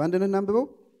ባንደና አንብበው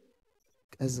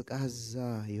ቀዝቃዛ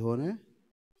የሆነ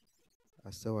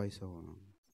አስተዋይ ሰው ነው።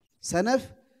 ሰነፍ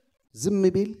ዝም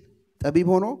ቢል ጠቢብ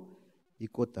ሆኖ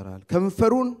ይቆጠራል።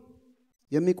 ከንፈሩን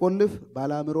የሚቆልፍ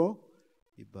ባላምሮ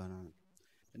ይባላል።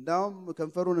 እንዳውም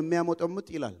ከንፈሩን የሚያሞጠምጥ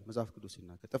ይላል መጽሐፍ ቅዱስ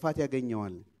ሲናገር ጥፋት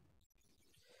ያገኘዋል።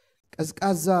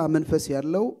 ቀዝቃዛ መንፈስ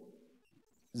ያለው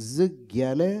ዝግ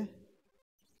ያለ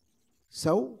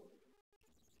ሰው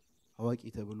አዋቂ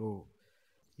ተብሎ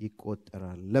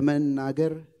ይቆጠራል።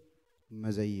 ለመናገር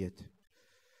መዘየት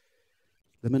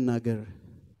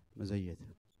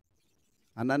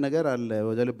አንዳንድ ነገር አለ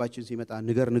ወደ ልባችን ሲመጣ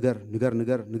ንገር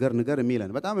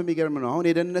የሚለን በጣም የሚገርም ነው። አሁን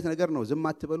የደህንነት ነገር ነው። ዝም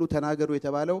አትበሉ ተናገሩ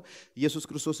የተባለው ኢየሱስ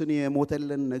ክርስቶስን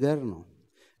የሞተልን ነገር ነው።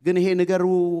 ግን ይሄ ነገሩ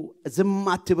ዝም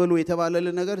አትበሉ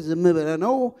የተባለልን ነገር ዝም ብለ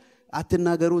ነው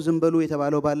አትናገሩ ዝም በሉ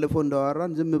የተባለው ባለፈው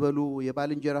እንዳወራን ዝም በሉ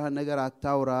የባልንጀራህን ነገር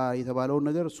አታውራ የተባለው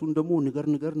ነገር እሱን ደግሞ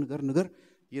ንገር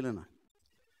ይለናል።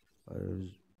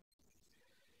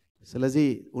 ስለዚህ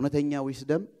እውነተኛ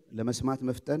ዊስደም ለመስማት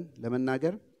መፍጠን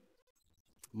ለመናገር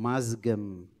ማዝገም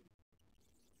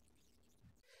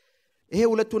ይሄ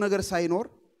ሁለቱ ነገር ሳይኖር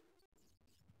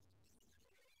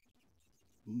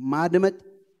ማድመጥ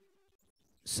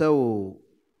ሰው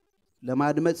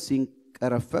ለማድመጥ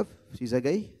ሲንቀረፈፍ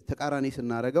ሲዘገይ ተቃራኒ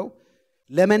ስናረጋው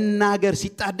ለመናገር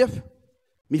ሲጣደፍ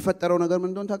የሚፈጠረው ነገር ምን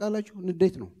እንደሆነ ታውቃላችሁ?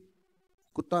 ንዴት ነው፣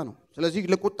 ቁጣ ነው። ስለዚህ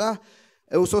ለቁጣ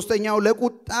ሶስተኛው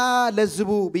ለቁጣ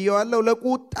ለዝቡ ብየዋለሁ፣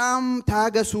 ለቁጣም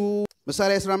ታገሱ።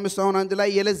 ምሳሌ 15 አሁን አንድ ላይ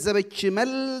የለዘበች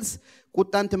መልስ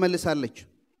ቁጣን ትመልሳለች።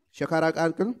 ሸካራ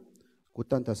ቃል ግን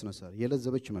ቁጣን ታስነሳለች።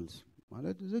 የለዘበች መልስ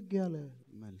ማለት ዝግ ያለ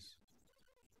መልስ።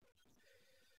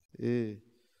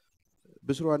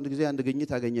 ብስሩ አንድ ጊዜ አንድ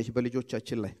ግኝት አገኘች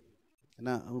በልጆቻችን ላይ እና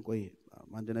ቆይ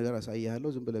አንድ ነገር አሳያለሁ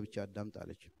ዝም ብለህ ብቻ አዳምጥ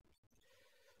አለች።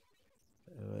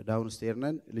 ዳውን ስቴር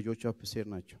ነን፣ ልጆቿ አፕ ስቴር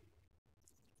ናቸው።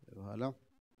 በኋላ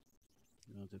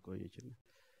ነው ተቆየችና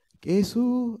ቄሱ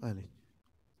አለች።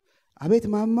 አቤት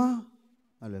ማማ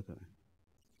አለከ።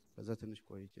 ከዛ ትንሽ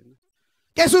ቆየችና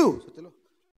ቄሱ ስትለው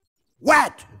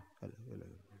ዋት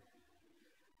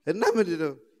እና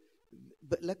ምንድነው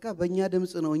ለካ በእኛ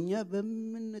ድምጽ ነው እኛ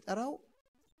በመንጠራው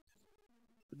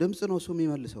ድምጽ ነው እሱ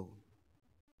የሚመልሰው።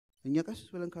 እኛ ቀስ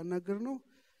ብለን ካናገር ነው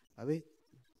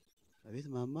አቤት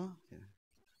ማማ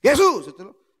ቄሱ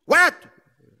ስትለው ዋት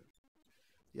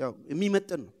ያው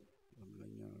የሚመጥን ነው።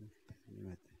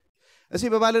 እሺ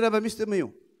በባልና በሚስትም ይው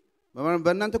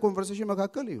በእናንተ ኮንቨርሴሽን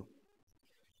መካከል ይው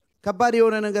ከባድ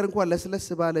የሆነ ነገር እንኳን ለስለስ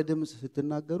ባለ ድምጽ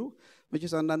ስትናገሩ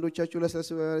መቼስ አንዳንዶቻችሁ ለስለስ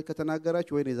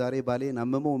ከተናገራችሁ ወይኔ ዛሬ ባሌን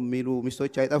አመመው የሚሉ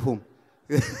ሚስቶች አይጠፉም።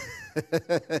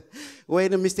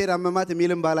 ወይንም ሚስቴን አመማት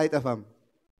የሚልም ባል አይጠፋም።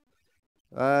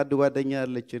 አንድ ጓደኛ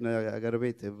አለችን አገር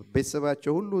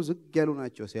ቤተሰባቸው ሁሉ ዝግ ያሉ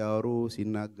ናቸው። ሲያወሩ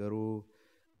ሲናገሩ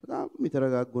በጣም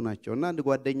የሚተረጋጉ ናቸው። እና አንድ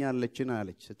ጓደኛ አለችን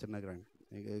አለች ስትነግረኝ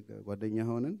ጓደኛ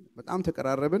ሆነን በጣም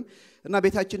ተቀራረብን እና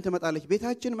ቤታችን ትመጣለች።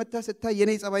 ቤታችን መጣ ስታይ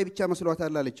የኔ ጸባይ ብቻ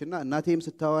መስሏታል አለችና እናቴም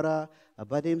ስታወራ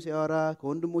አባቴም ሲያወራ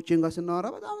ከወንድሞቼም ጋር ስናወራ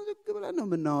በጣም ዝግ ብለን ነው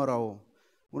የምናወራው።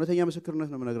 እውነተኛ ምስክርነት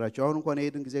ነው የምነግራቸው። አሁን እንኳን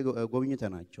የሄድን ጊዜ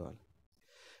ጎብኝተናቸዋል።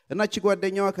 እና እቺ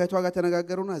ጓደኛዋ ከእህቷ ጋር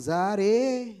ተነጋገሩና ዛሬ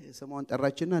ስሟን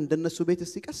ጠራችና እንደነሱ ቤት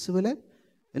እስቲ ቀስ ብለን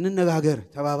እንነጋገር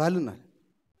ተባባልናል።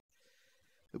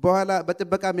 በኋላ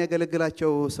በጥበቃ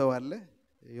የሚያገለግላቸው ሰው አለ።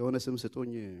 የሆነ ስም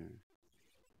ስጡኝ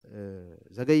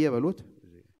ዘገየ በሉት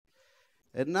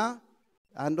እና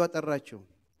አንዷ ጠራቸው።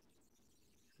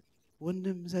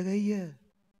 ወንድም ዘገየ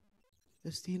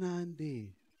እስቲና እንዴ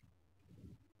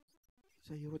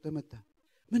ሰየው ተመታ።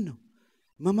 ምን ነው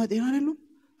ማማ ጤና አይደሉም?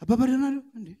 አባባ ደህና አይደሉም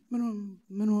እንዴ?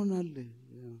 ምን ሆናል እንዴ?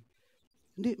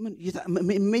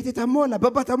 ሜቴ ታሟል፣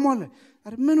 አባባ ታሟል።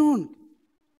 አረ ምን ሆን?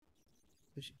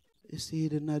 እሺ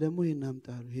ሄድና ደግሞ ይሄን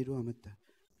አምጣሉ። ሄዶ አመጣ።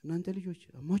 እናንተ ልጆች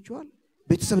አሟችኋል?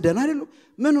 ቤተሰብ ደህና አይደሉ?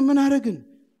 ምን አረግን?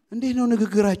 እንዴት ነው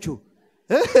ንግግራችሁ?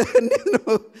 እንዴት ነው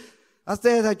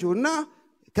አስተያየታችሁ? እና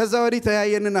ከዛ ወዲህ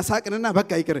ተያየንና ሳቅንና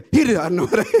በቃ ይቅር ሂድ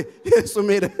አልነወረ እሱም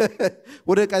ሄደ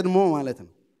ወደ ቀድሞ ማለት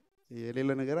ነው። የሌለ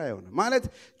ነገር አይሆንም ማለት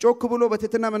ጮክ ብሎ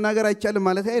በትህትና መናገር አይቻልም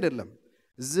ማለት አይደለም።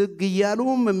 ዝግ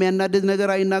እያሉም የሚያናድድ ነገር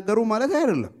አይናገሩ ማለት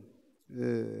አይደለም።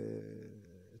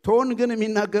 ቶን ግን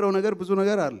የሚናገረው ነገር ብዙ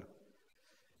ነገር አለ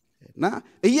እና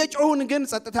እየጮሁን ግን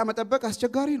ጸጥታ መጠበቅ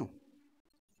አስቸጋሪ ነው።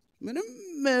 ምንም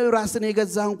ራስን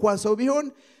የገዛ እንኳን ሰው ቢሆን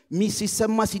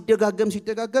ሲሰማ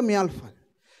ሲደጋገም ያልፋል።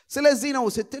 ስለዚህ ነው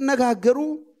ስትነጋገሩ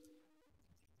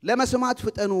ለመስማት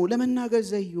ፍጠኑ፣ ለመናገር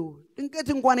ዘዩ። ድንገት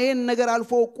እንኳን ይሄን ነገር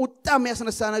አልፎ ቁጣ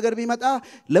የሚያስነሳ ነገር ቢመጣ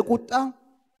ለቁጣ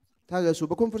ታገሱ።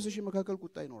 በኮንቨርሴሽን መካከል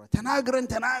ቁጣ ይኖራል። ተናግረን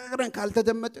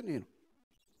ካልተደመጥን ይሄ ነው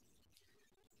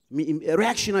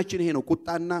ሪአክሽናችን። ይሄ ነው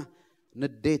ቁጣና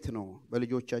ንዴት ነው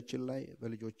በልጆቻችን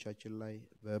ላይ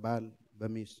በባል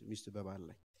በሚስት በባል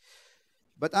ላይ።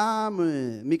 በጣም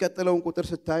የሚቀጥለውን ቁጥር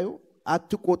ስታዩ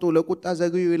አትቆጡ ለቁጣ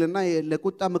ዘግዩ ይልና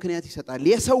ለቁጣ ምክንያት ይሰጣል።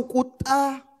 የሰው ቁጣ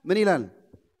ምን ይላል?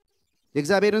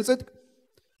 የእግዚአብሔርን ጽድቅ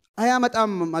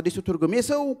አያመጣም። አዲሱ ትርጉም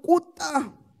የሰው ቁጣ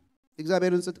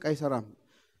እግዚአብሔርን ጽድቅ አይሰራም።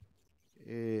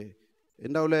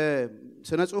 እንዳው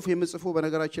ለስነ ጽሁፍ የምጽፉ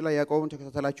በነገራችን ላይ ያዕቆብን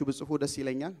ተከታተላችሁ ብጽፉ ደስ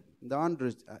ይለኛል። እንዳው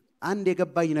አንድ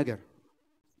የገባኝ ነገር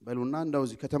በሉና እንዳው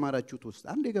እዚህ ከተማራችሁት ውስጥ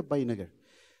አንድ የገባኝ ነገር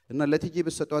እና ለትጂ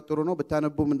በሰጣው ጥሩ ነው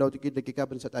በታነቡም እንዳው ጥቂት ደቂቃ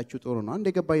ብንሰጣችሁ ጥሩ ነው አንድ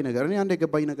የገባኝ ነገር እኔ አንድ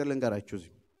የገባኝ ነገር ልንገራችሁ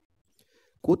እዚህ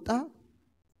ቁጣ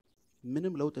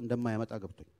ምንም ለውጥ እንደማያመጣ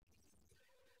ገብቶኝ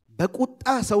በቁጣ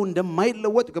ሰው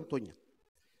እንደማይለወጥ ገብቶኛል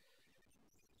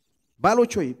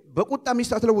ባሎች ሆይ በቁጣ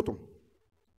ሚስት አትለውጡም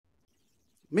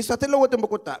ሚስት አትለወጥም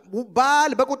በቁጣ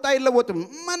ባል በቁጣ አይለወጥም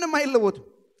ማንም አይለወጥም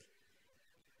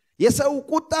የሰው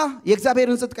ቁጣ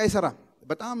የእግዚአብሔርን ጽድቅ አይሰራም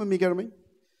በጣም የሚገርመኝ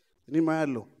እኔ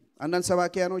ማያለው አንዳንድ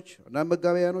ሰባኪያኖች አንዳንድ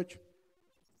መጋቢያኖች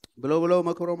ብለው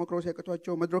መክሮ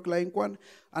ሲያቀቷቸው መድረክ ላይ እንኳን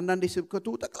አንዳንድ ስብከቱ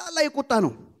ጠቅላላ የቁጣ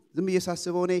ነው ዝም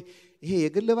እየሳስበው እኔ ይሄ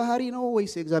የግል ባህሪ ነው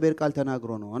ወይስ የእግዚአብሔር ቃል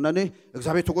ተናግሮ ነው አንዳንዴ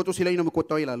እግዚአብሔር ተቆጡ ሲለኝ ነው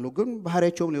የምቆጣው ይላሉ ግን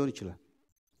ባህሪያቸውም ሊሆን ይችላል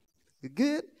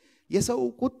ግን የሰው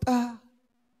ቁጣ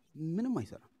ምንም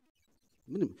አይሰራም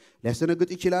ምንም ሊያስነግጥ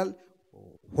ይችላል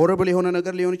ሆሪብል የሆነ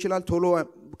ነገር ሊሆን ይችላል ቶሎ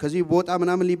ከዚህ ቦታ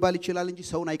ምናምን ሊባል ይችላል እንጂ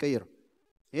ሰውን አይቀየርም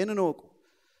ይሄንን ነው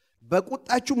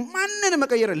በቁጣችሁ ማንንም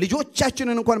መቀየር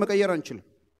ልጆቻችንን እንኳን መቀየር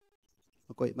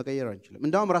አንችልም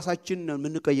እንዳውም ራሳችን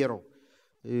ምን ቀየረው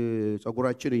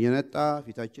ጸጉራችን እየነጣ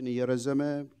ፊታችን እየረዘመ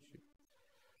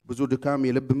ብዙ ድካም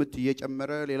የልብ ምት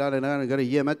እየጨመረ ሌላ ነገር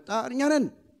እየመጣ እኛ ነን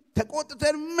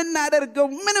ተቆጥተን ምናደርገው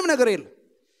ምንም ነገር የለም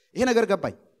ይሄ ነገር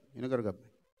ገባኝ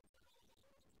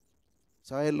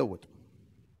ሳይለወጥ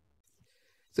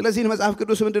ስለዚህ መጽሐፍ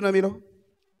ቅዱስ ምንድነው የሚለው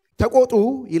ተቆጡ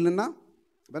ይልና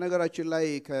በነገራችን ላይ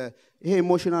ይሄ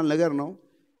ኢሞሽናል ነገር ነው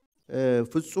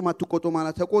ፍጹም አትቆጡ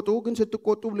ማለት ተቆጡ ግን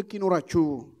ስትቆጡ ልክ ይኖራችሁ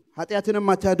ኃጢያትንም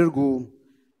አታድርጉ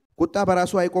ቁጣ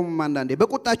በራሱ አይቆምም አንዳንዴ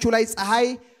በቁጣችሁ ላይ ፀሐይ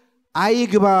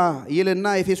አይግባ ይልና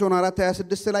ኤፌሶን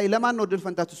 4:26 ላይ ለማን ነው ድል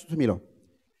ፈንታ ትስጡት የሚለው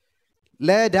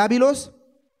ለዳቢሎስ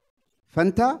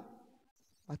ፈንታ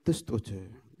አትስጡት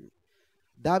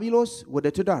ዳቢሎስ ወደ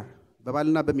ትዳር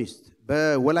በባልና በሚስት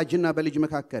በወላጅና በልጅ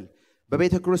መካከል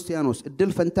በቤተ ክርስቲያን ውስጥ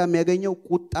ድል ፈንታ የሚያገኘው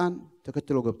ቁጣን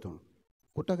ተከትሎ ገብቶ ነው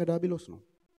ቁጣ ከዳቢሎስ ነው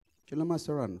ጨለማ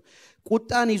አሰራር ነው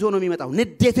ቁጣን ይዞ ነው የሚመጣው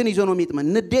ንዴትን ይዞ ነው የሚጥመን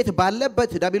ንዴት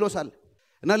ባለበት ዳቢሎስ አለ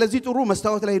እና ለዚህ ጥሩ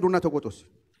መስታወት ላይ ሄዱና ተቆጡስ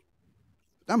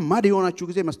በጣም ማድ የሆናችሁ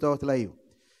ጊዜ መስታወት ላይ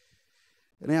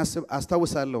እኔ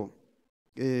አስታውሳለሁ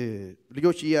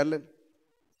ልጆች እያለን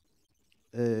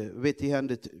ቤት ይሄ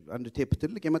አንድ ቴፕ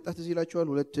ትልቅ የመጣት እዚህ ይላችኋል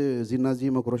ሁለት እዚህና እዚህ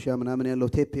መክሮሻ ምናምን ያለው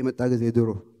ቴፕ የመጣ ጊዜ ድሮ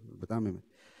በጣም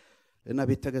እና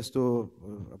ቤት ተገዝቶ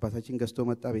አባታችን ገዝቶ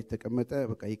መጣ ቤት ተቀመጠ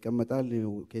በቃ ይቀመጣል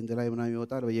ኬንድ ላይ ምናምን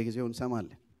ይወጣል በየጊዜው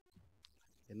እንሰማለን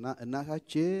እና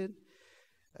እናታችን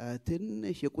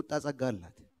ትንሽ የቁጣ ጸጋ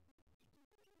አላት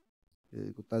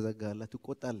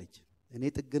ትቆጣለች እኔ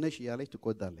ጥግነሽ ያለች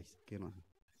ትቆጣለች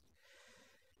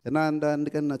እና አንድ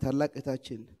ቀን ታላቅ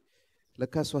እህታችን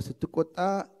ለካሷ ስትቆጣ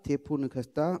ቴፑን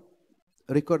ከስታ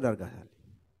ሪኮርድ አርጋታል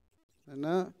እና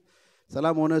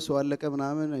ሰላም ሆነ ሰው አለቀ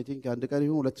ምናምን አይ ቲንክ አንድ ቀን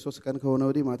ይሁን 2-3 ቀን ከሆነ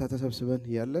ወዲህ ማታ ተሰብስበን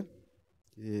ያለን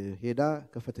ሄዳ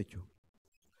ከፈተችው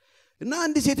እና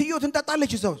አንድ ሴትዮ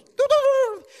ትንጣጣለች እዛው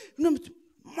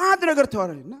ማድ ነገር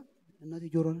ተዋራልና እናቴ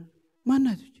ጆሮና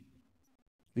ማናትች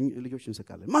ልጆች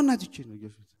እንሰቃለን ማናትች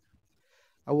ልጆች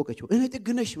አወቀችው እኔ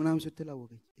ጥግነሽ ምናምን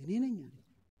ስትላወቀች እኔ ነኝ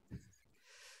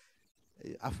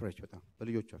አፍረች በጣም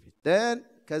በልጆቿ ፊት ደን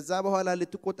ከዛ በኋላ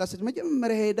ልትቆጣ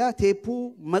ስትመጀመሪያ ሄዳ ቴፑ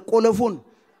መቆለፉን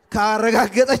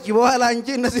ካረጋገጠች በኋላ እንጂ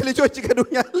እነዚህ ልጆች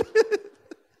ይከዱኛል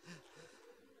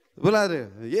ብላደ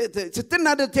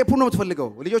ስትናደ ቴፑ ነው የምትፈልገው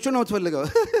ልጆቹ ነው የምትፈልገው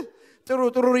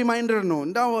ጥሩ ሪማይንደር ነው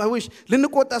እንዳው አይሽ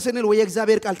ልንቆጣ ስንል ወይ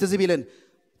እግዚአብሔር ቃል ትዝ ቢለን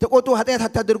ተቆጡ ኃጢያት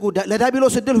አታድርጉ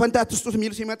ለዳቢሎስ ድል ፈንታ አትስጡት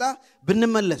የሚል ሲመጣ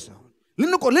ብንመለስ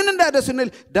ልንንዳደ ስንል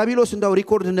ዳቢሎስ እንዳው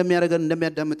ሪኮርድ እንደሚያደርገን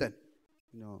እንደሚያዳምጠን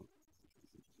ነው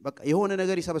በቃ የሆነ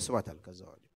ነገር ይሰበስባታል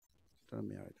ከዛው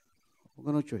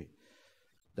ወገኖች ሆይ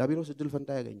ዳቢሎስ ድል ፈንታ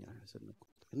ያገኛል ስንቆጣ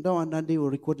እንዳው አንዳንዴ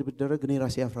ሪኮርድ ቢደረግ እኔ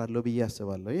ራሴ አፍራለሁ ብዬ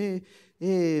አስባለሁ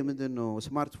ይሄ ምንድነው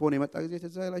ስማርትፎን የመጣ ጊዜ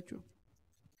ተዛላችሁ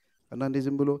አንዳንዴ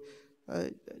ዝም ብሎ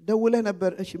ደውለህ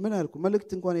ነበር እሺ ምን አልኩ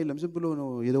መልእክት እንኳን የለም ዝም ብሎ ነው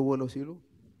የደወለው ሲሉ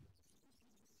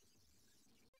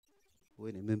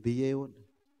ወይኔ ምን ብዬ ይሆን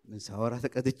ምን ሳወራ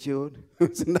ተቀጥቼ ይሆን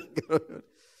ስናገረው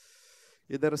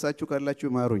የደረሳችሁ ካላችሁ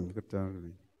ማሩኝ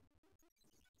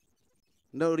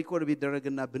እንደው ሪኮርድ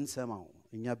ቢደረግና ብንሰማው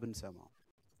እኛ ብንሰማው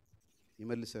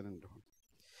ይመልሰን እንደሆነ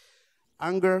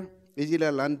anger is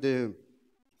land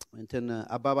እንትን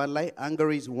አባባል ላይ anger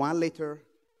is one letter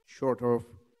short of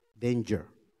danger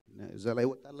እዛ ላይ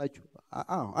ወጣላችሁ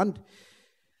አንድ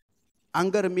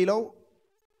anger የሚለው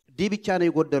ዲ ብቻ ነው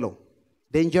የጎደለው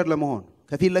danger ለመሆን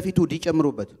ከፊት ለፊቱ ዲ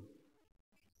ጨምሩበት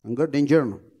anger danger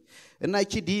ነው እና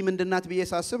እቺ ዲ ምንድናት ብዬ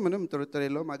ሳስብ ምንም ጥርጥር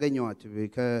የለውም አገኘዋት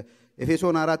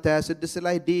ከኤፌሶን 4:26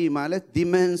 ላይ ዲ ማለት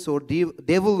ዲመንስ ኦር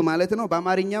ዴቪል ማለት ነው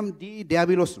በአማርኛም ዲ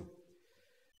ዲያብሎስ ነው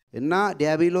እና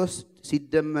ዲያብሎስ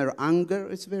ሲደመር anger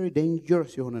it's very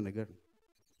dangerous የሆነ ነገር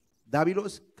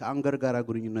ዳቢሎስ ከአንገር ጋር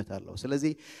ግንኙነት አለው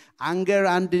ስለዚህ አንገር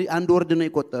አንድ ወርድ ነው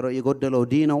የጎደለው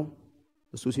ዲ ነው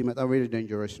እሱ ሲመጣ very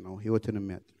dangerous ነው ህይወትን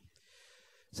የሚያጥ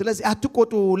ስለዚህ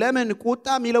አትቆጡ ለምን ቁጣ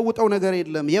የሚለውጠው ነገር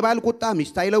የለም የባል ቁጣ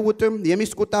ሚስት አይለውጥም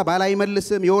የሚስት ቁጣ ባል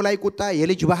አይመልስም የወላይ ቁጣ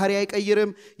የልጅ ባህሪ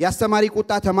አይቀይርም ያስተማሪ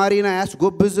ቁጣ ተማሪና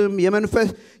ያስጎብዝም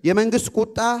የመንግስት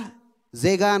ቁጣ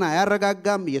ዜጋና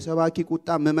ያረጋጋም የሰባኪ ቁጣ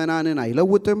ምዕመናንን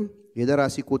አይለውጥም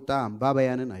የደራሲ ቁጣ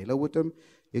አንባባያንን አይለውጥም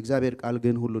የእግዚአብሔር ቃል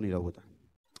ግን ሁሉን ይለውጣል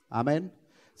አሜን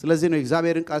ስለዚህ ነው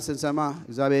እግዚአብሔርን ቃል ስንሰማ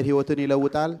እግዚአብሔር ህይወትን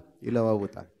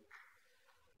ይለዋውጣል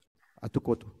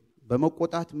አትቆጡ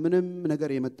በመቆጣት ምንም ነገር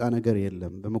የመጣ ነገር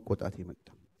የለም በመቆጣት የመጣ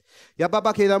ያባባ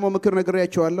ከዳሞ ምክር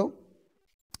ነግሬያቸዋለሁ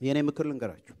የኔ ምክር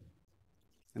ልንገራችሁ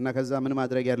እና ከዛ ምን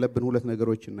ማድረግ ያለብን ሁለት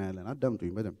ነገሮች እናያለን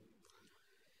አዳምጡኝ በደም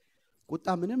ቁጣ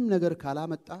ምንም ነገር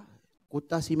ካላመጣ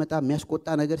ቁጣ ሲመጣ የሚያስቆጣ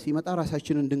ነገር ሲመጣ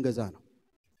ራሳችንን እንድንገዛ ነው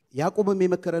ያዕቆብም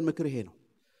የመከረን ምክር ይሄ ነው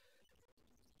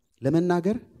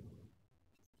ለመናገር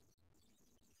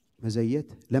መዘየት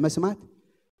ለመስማት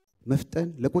መፍጠን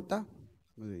ለቁጣ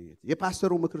መዘየት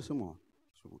የፓስተሩ ምክር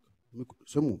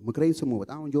ስሙ ምክሬን ስሙ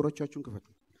በጣም ጆሮቻችሁን ክፈቱ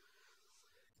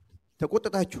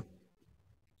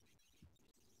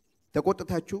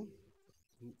ተቆጥታችሁ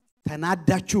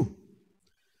ተናዳችሁ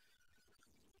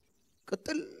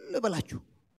ቅጥል በላችሁ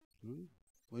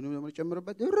ወይንም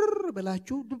ለመጨመርበት ድር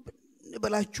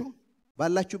በላችሁ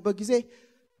ባላችሁበት ጊዜ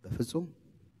በፍጹም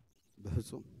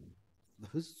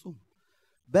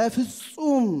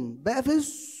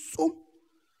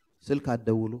ስልክ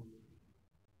አትደውሉ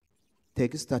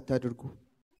ቴክስት አታድርጉ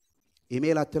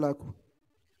ኢሜል አትላኩ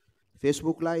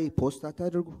ፌስቡክ ላይ ፖስት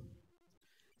አታድርጉ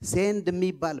ሴንድ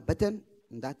የሚባል በተን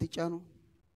እንዳትጫኑ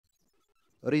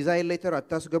ሪዛይን ሌተር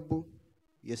አታስገቡ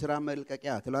የሥራ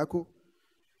መልቀቂያ አትላኩ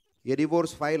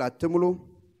የዲቮርስ ፋይል አትሙሉ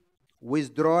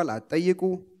ዊዝድሮዋል አትጠይቁ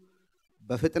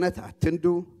በፍጥነት አትንዱ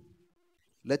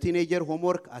ለቲኔጀር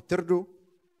ሆምወርክ አትርዱ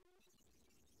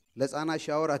ለጻና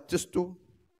ሻወር አትስጡ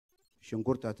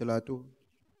ሽንኩርት አትላጡ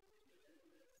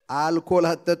አልኮል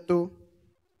አትጠጡ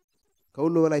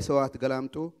ከሁሉ በላይ ሰው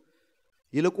አትገላምጡ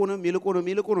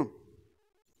ይልቁንም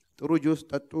ጥሩ ጁስ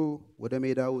ጠጡ ወደ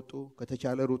ሜዳ ውጡ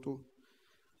ከተቻለ ሩጡ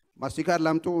ማስቲካ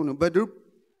ላምጡ በድብ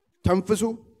ተንፍሱ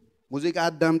ሙዚቃ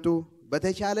አዳምጡ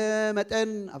በተቻለ መጠን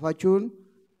አፋችሁን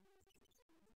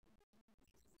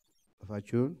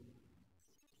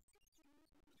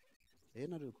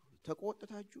እነደጉ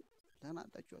ተቆጥታችሁ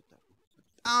ተናጣችሁ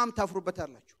በጣም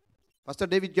ታፍሩበታላችሁ ፓስተር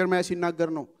ዴቪድ ጀርማያ ሲናገር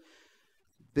ነው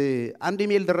በአንድ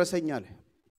ኢሜል ደረሰኛል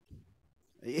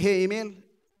ይሄ ኢሜል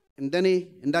እንደኔ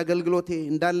እንዳገልግሎቴ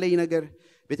እንዳለኝ ነገር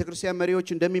ቤተክርስቲያን መሪዎች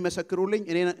እንደሚመሰክሩልኝ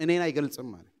እኔን አይገልጽም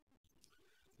ማለት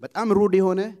በጣም ሩድ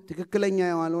የሆነ ትክክለኛ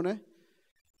ያልሆነ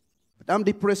በጣም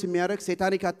ዲፕሬስ የሚያደርግ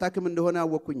ሴታኒክ አታክም እንደሆነ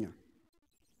አወኩኛ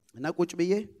እና ቁጭ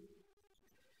ብዬ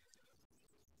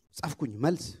ጻፍኩኝ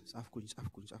መልስ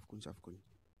ጻፍኩኝ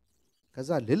ከዛ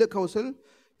ልልከው ስል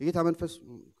የጌታ መንፈስ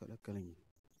ከለከለኝ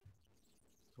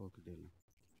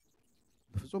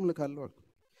በፍጹም ልካለሁ አልኩ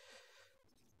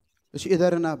እሺ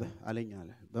እደርና አለኝ አለ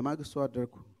በማግስቱ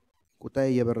አደርኩ ቁጣዬ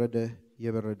እየበረደ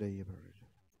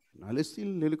እና ለስቲል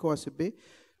ልልከው አስቤ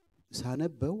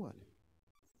ሳነበው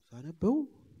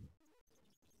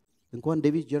እንኳን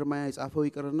ዴቪድ ጀርማያ የጻፈው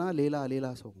ይቅርና ሌላ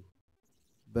ሰው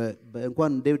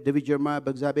እንኳን ዴቪድ ጀርማያ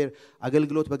በእግዚአብሔር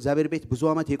አገልግሎት በእግዚአብሔር ቤት ብዙ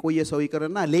አመት የቆየ ሰው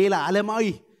ይቅርና ሌላ ዓለማዊ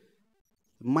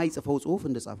የማይጽፈው ጽሁፍ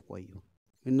እንደጻፍኩ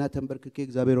እና ተንበርክኬ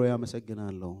እግዚአብሔር ሆይ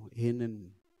አመሰግናለሁ ይሄንን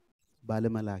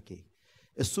ባለመላኬ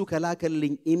እሱ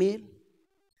ከላከልኝ ኢሜል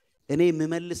እኔ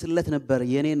መመልስለት ነበር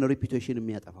የኔን ሪፒቴሽን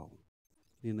የሚያጠፋው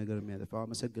ይሄን ነገር የሚያጠፋው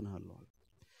አመሰግናለሁ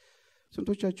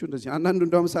ስንቶቻችሁ እንደዚህ አንዳንዱ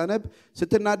እንደውም ሳነብ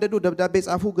ስትናደዱ ደብዳቤ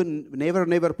ጻፉ ግን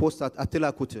ኔቨር ፖስት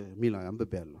አትላኩት ሚላ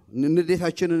አንብቤያለሁ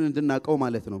ንዴታችንን እንድናቀው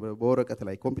ማለት ነው በወረቀት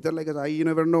ላይ ኮምፒውተር ላይ ገዛ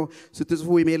ኔቨር ነው ስትጽፉ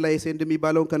ኢሜል ላይ ሴንድ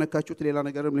የሚባለውን ከነካችሁት ሌላ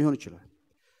ነገርም ሊሆን ይችላል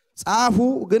ጻፉ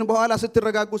ግን በኋላ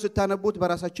ስትረጋጉ ስታነቡት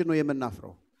በራሳችን ነው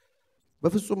የምናፍረው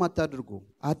በፍጹም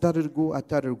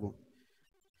አታድርጉ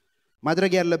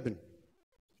ማድረግ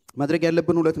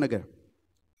ያለብን ሁለት ነገር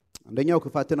አንደኛው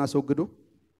ክፋትን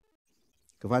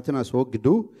አስወግዱ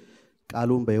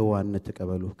ቃሉን በየዋህነት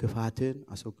ተቀበሉ ክፋትን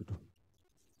አስወግዱ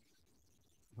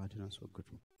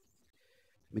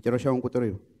መጨረሻውን ቁጥር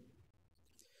ይሁ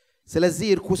ስለዚህ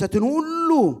ርኩሰትን ሁሉ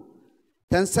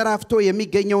ተንሰራፍቶ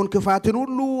የሚገኘውን ክፋትን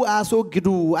ሁሉ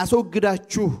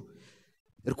አስወግዳችሁ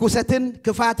ርኩሰትን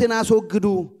ክፋትን አስወግዱ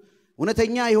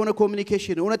እውነተኛ የሆነ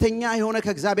ኮሙኒኬሽን እውነተኛ የሆነ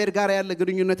ከእግዚአብሔር ጋር ያለ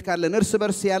ግንኙነት ካለን እርስ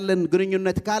በርስ ያለን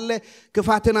ግንኙነት ካለ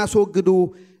ክፋትን አስወግዱ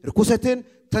ርኩሰትን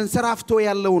ተንሰራፍቶ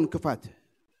ያለውን ክፋት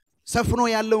ሰፍኖ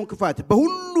ያለውን ክፋት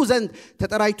በሁሉ ዘንድ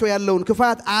ተጠራይቶ ያለውን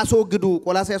ክፋት አስወግዱ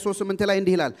ቆላስይስ 3:8 ላይ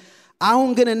እንዲህ ይላል አሁን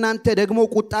ግን እናንተ ደግሞ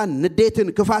ቁጣን ንዴትን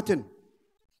ክፋትን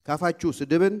ካፋችሁ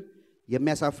ስድብን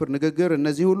የሚያሳፍር ንግግር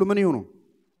እነዚህ ሁሉ ምን ይሁኑ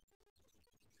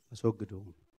አስወግዱ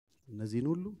እነዚህን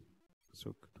ሁሉ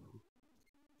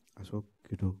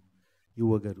አስወግዱ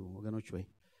ይወገዱ ወገኖች ወይ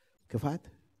ክፋት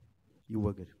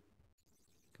ይወገድ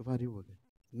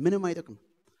ምንም አይጠቅም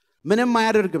ምንም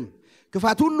አያደርግም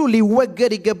ክፋት ሁሉ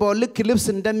ሊወገድ ይገባው ልክ ልብስ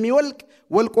እንደሚወልቅ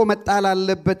ወልቆ መጣል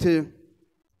አለበት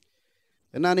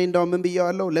እና እኔ እንደው ምን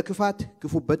ብያለሁ ለክፋት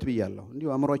ክፉበት ብያለሁ እንዲሁ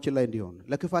አምሮአችን ላይ እንዲሆን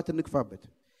ለክፋት እንክፋበት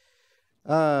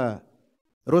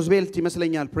ሮዝቬልት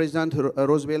ይመስለኛል ፕሬዚዳንት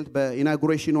ሮዝቬልት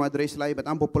በኢናጉሬሽኑ አድሬስ ላይ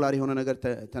በጣም ፖፑላር የሆነ ነገር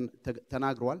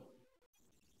ተናግሯል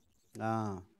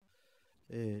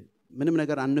ምንም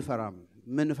ነገር አንፈራም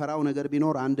ምን ፈራው ነገር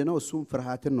ቢኖር አንድ ነው እሱም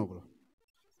ፍርሃትን ነው ብሎ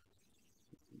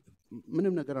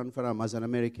ምንም ነገር አንፈራም አዘን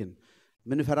አሜሪካን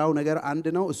ምን ፈራው ነገር አንድ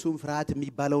ነው እሱም ፍርሃት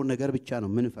የሚባለው ነገር ብቻ ነው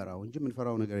ምን ፈራው እንጂ ምን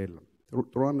ፈራው ነገር የለም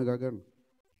ጥሩ አነጋገር ነው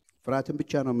ፍርሃትን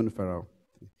ብቻ ነው ምን ፈራው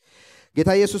ጌታ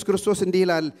ኢየሱስ ክርስቶስ እንዲህ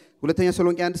ይላል ሁለተኛ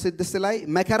ተሰሎንቄ 1:6 ላይ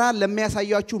መከራን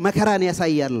ለሚያሳያችሁ መከራን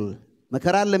ያሳያል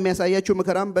መከራን ለሚያሳያችሁ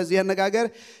መከራን በዚህ አነጋገር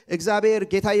እግዚአብሔር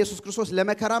ጌታ ኢየሱስ ክርስቶስ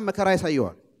ለመከራም መከራ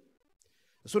ያሳየዋል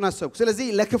እሱን አሰብኩ ስለዚህ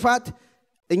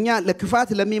እኛ ለክፋት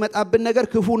ለሚመጣብን ነገር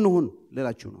ክፉ እንሁን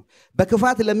ለላችሁ ነው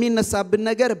በክፋት ለሚነሳብን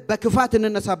ነገር በክፋት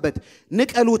እንነሳበት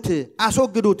ንቀሉት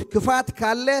አስወግዱት ክፋት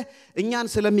ካለ እኛን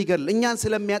ስለሚገል እኛን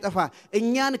ስለሚያጠፋ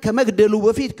እኛን ከመግደሉ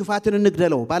በፊት ክፋትን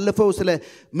እንግደለው ባለፈው ስለ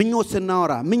ምኞት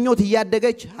ስናወራ ምኞት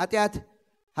ያደገች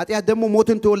ኃጢአት ደግሞ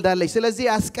ሞትን ትወልዳለች ስለዚህ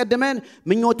አስቀድመን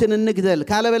ምኞትን እንግደል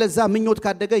ካለበለዛ ምኞት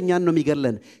ካደገ እኛን ነው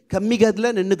የሚገለን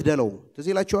ከሚገድለን እንግደለው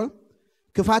ተዚላችኋል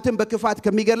ክፋትን በክፋት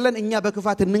ከሚገድለን እኛ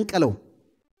በክፋት እንንቀለው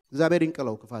እግዚአብሔር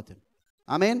ይንቀለው ክፋትን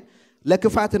አሜን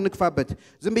ለክፋት እንክፋበት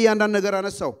ዝም ብያንዳን ነገር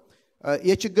አነሳው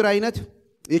የችግር አይነት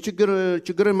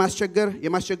ችግርን ማስቸገር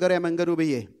የማስቸገሪያ መንገዱ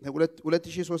ብዬ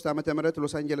 2003 ዓመተ ምህረት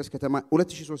ሎስ አንጀለስ ከተማ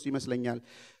 2003 ይመስለኛል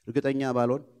እርግጠኛ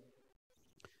ባልሆን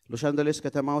ሎስ አንጀለስ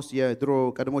ከተማ ውስጥ የድሮ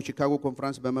ቀድሞ ቺካጎ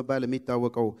ኮንፈረንስ በመባል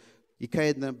የሚታወቀው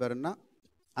ይካሄድ ነበርና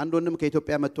አንድ ወንድም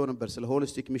ከኢትዮጵያ መጥቶ ነበር ስለ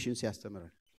ሆሊስቲክ ሚሽን ሲያስተምር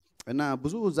እና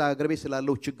ብዙ እዛ አገር ቤት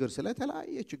ስላለው ችግር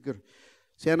ስለተለያየ ችግር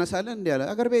ሲያነሳለን እንዲያለ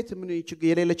አገር ቤት ምን ችግር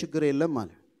የሌለ ችግር የለም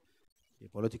ማለት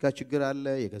የፖለቲካ ችግር አለ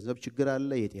የገንዘብ ችግር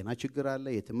አለ የጤና ችግር አለ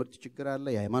የትምህርት ችግር አለ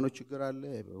የሃይማኖት ችግር አለ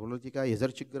የፖለቲካ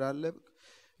የዘር ችግር አለ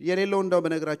የሌለው እንደው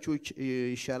በነግራችሁ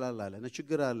ይሻላል አለ እና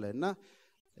ችግር አለ እና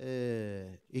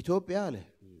ኢትዮጵያ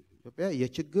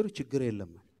የችግር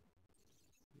የለም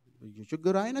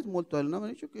የችግር አይነት ሞልቷልና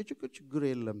ችግር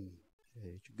የለም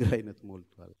ችግር አይነት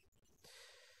ሞልቷል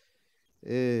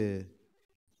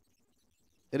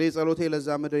እኔ ጸሎቴ ለዛ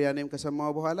ምድር ያኔም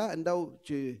ከሰማው በኋላ እንዳው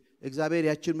እግዚአብሔር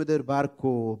ያችን ምድር ባርኮ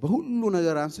በሁሉ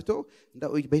ነገር አንስቶ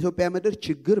እንዳው በኢትዮጵያ ምድር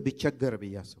ችግር ቢቸገር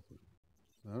በያሰፉ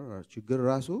ችግር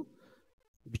ራሱ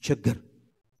ቢቸገር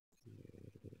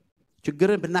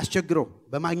ችግርን ብናስቸግረው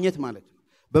በማግኘት ማለት ነው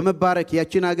በመባረክ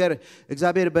ያችን ሀገር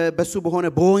እግዚአብሔር በሱ በሆነ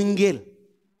በወንጌል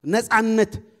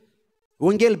ነፃነት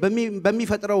ወንጌል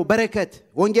በሚፈጥረው በረከት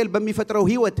ወንጌል በሚፈጥረው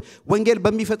ህይወት ወንጌል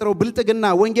በሚፈጥረው ብልጥግና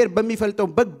ወንጌል በሚፈልጠው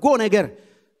በጎ ነገር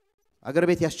አገር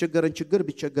ቤት ያስቸገረን ችግር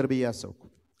ቢቸገር በያሰውኩ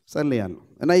ጸልያለሁ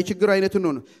እና የችግር አይነቱን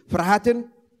ነው ፍርሃትን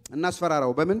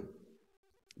እናስፈራራው በምን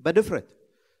በድፍረት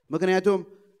ምክንያቱም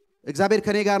እግዚአብሔር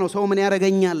ከኔ ጋር ነው ሰው ምን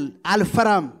ያረጋኛል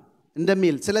አልፈራም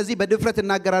እንደሚል ስለዚህ በድፍረት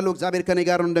እናገራለሁ እግዚአብሔር ከኔ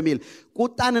ጋር ነው እንደሚል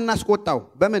ቁጣን እናስቆጣው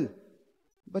በምን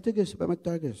በትዕግስት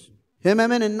በመታገስ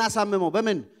ህመምን እናሳምመው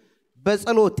በምን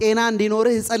በጸሎት ጤና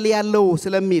እንዲኖርህ ጸልያለሁ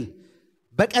ስለሚል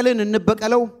በቀልን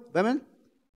እንበቀለው በምን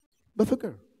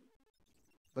በፍቅር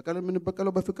በቀልን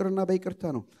እንበቀለው በፍቅርና በይቅርታ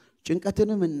ነው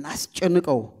ጭንቀትንም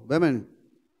እናስጨንቀው በምን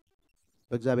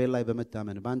በእግዚአብሔር ላይ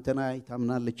በመታመን ባንተ ላይ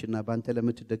ታምናለችና ባንተ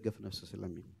ለምትደገፍ ነፍስ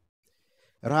ስለሚል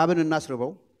ረሃብን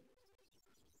እናስርበው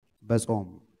በጾም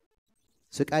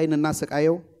ስቃይን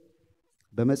እናሰቃየው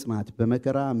በመጽናት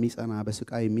በመከራ የሚጸና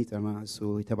በስቃይ የሚጸና እሱ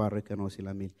የተባረከ ነው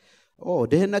ስለሚል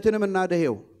ድህነትንም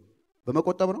እናደሄው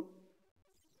በመቆጠብ ነው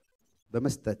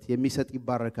በመስጠት የሚሰጥ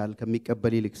ይባረካል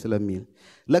ከሚቀበል ይልቅ ስለሚል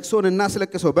ለቅሶን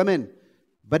እናስለቅሰው በምን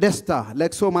በደስታ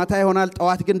ለቅሶ ማታ ይሆናል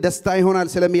ጠዋት ግን ደስታ ይሆናል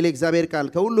ስለሚል እግዚአብሔር ቃል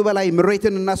ከሁሉ በላይ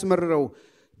ምሬትን እናስመርረው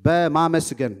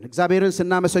በማመስገን እግዚአብሔርን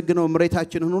ስናመሰግነው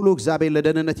ምሬታችንን ሁሉ እግዚአብሔር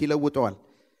ለደህንነት ይለውጠዋል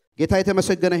ጌታ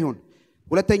የተመሰገነ ይሁን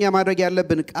ሁለተኛ ማድረግ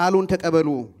ያለብን ቃሉን ተቀበሉ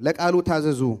ለቃሉ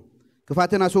ታዘዙ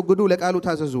ክፋትን አስወግዱ ለቃሉ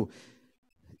ታዘዙ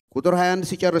ቁጥር 21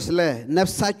 ሲጨርስ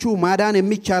ለነፍሳችሁ ማዳን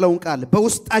የሚቻለውን ቃል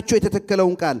በውስጣችሁ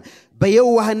የተተከለውን ቃል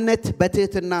በየዋህነት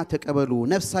በትህትና ተቀበሉ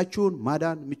ነፍሳችሁን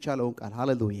ማዳን የሚቻለውን ቃል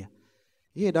ሃሌሉያ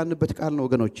ይሄ ዳንበት ቃል ነው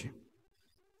ወገኖች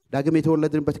ዳግም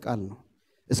የተወለድንበት ቃል ነው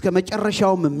እስከ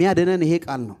መጨረሻውም የሚያድነን ይሄ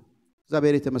ቃል ነው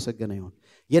እግዚአብሔር የተመሰገነ ይሁን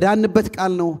የዳንበት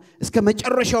ቃል ነው እስከ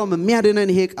መጨረሻውም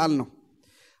የሚያድነን ይሄ ቃል ነው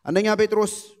አንደኛ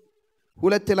ጴጥሮስ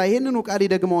ሁለት ላይ ይሄንኑ ቃል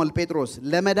ይደግመዋል ጴጥሮስ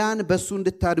ለመዳን በሱ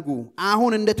እንድታድጉ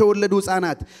አሁን እንደተወለዱ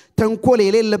ሕፃናት ተንኮል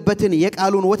የሌለበትን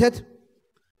የቃሉን ወተት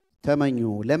ተመኙ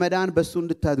ለመዳን በሱ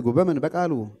እንድታድጉ በምን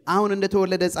በቃሉ አሁን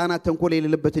እንደተወለደ ሕፃናት ተንኮል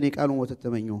የሌለበትን የቃሉን ወተት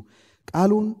ተመኙ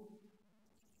ቃሉን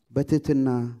በትህትና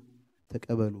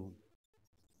ተቀበሉ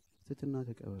ትህትና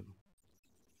ተቀበሉ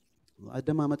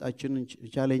አደማመጣችንን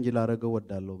ቻሌንጅ ላረገው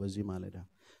ወዳለው በዚህ ማለዳ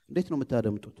እንዴት ነው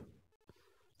የምታደምጡት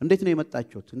እንዴት ነው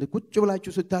የመጣችሁት እንዴ ቁጭ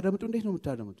ብላችሁ ስታደምጡ እንዴት ነው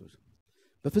የምታደምጡት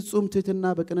በፍጹም ትህትና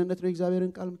በቅንነት ነው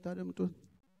እግዚአብሔርን ቃል የምታደምጡት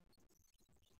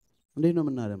እንዴት ነው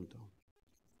የምናደምጠው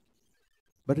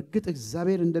በርግጥ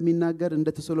እግዚአብሔር እንደሚናገር እንደ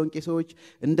ተሰሎንቄ ሰዎች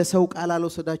እንደ ሰው ቃል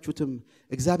አልወሰዳችሁትም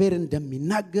እግዚአብሔር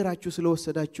እንደሚናገራችሁ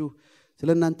ስለወሰዳችሁ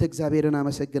ስለናንተ እግዚአብሔርን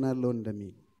አመሰግናለሁ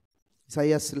እንደሚል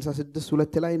ኢሳይያስ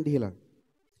 66:2 ላይ እንዲህ ይላል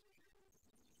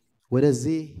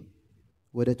ወደዚህ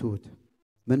ወደ ትሁት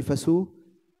መንፈሱ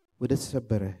ወደ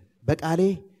ተሰበረ በቃሌ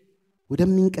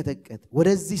ወደሚንቀጠቀጥ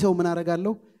ወደዚህ ሰው ምን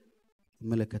አረጋለሁ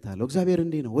እመለከታለሁ እግዚአብሔር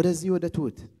እንዲህ ነው ወደዚህ ወደ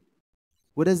ትሁት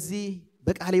ወደዚህ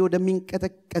በቃሌ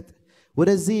ወደሚንቀጠቀጥ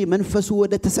ወደዚህ መንፈሱ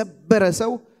ወደ ተሰበረ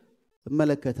ሰው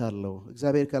እመለከታለሁ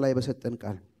እግዚአብሔር ከላይ በሰጠን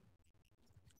ቃል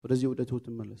ወደዚህ ወደ ትሁት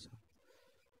እመለሳለሁ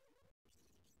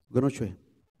ወገኖች ሆይ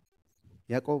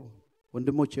ያዕቆብ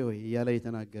ወንድሞቼ ሆይ ያለ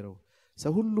የተናገረው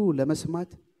ሰው ሁሉ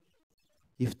ለመስማት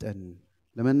ይፍጠን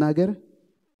ለመናገር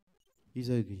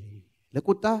ይዘግይ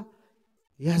ለቁጣ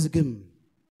ያዝግም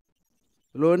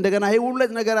ብሎ እንደገና ይሄ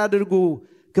ሁለት ነገር አድርጉ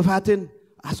ክፋትን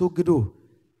አስወግዱ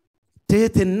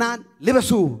ትህትናን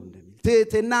ልበሱ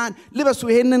ትህትናን ልበሱ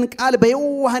ይሄንን ቃል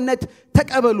በየዋህነት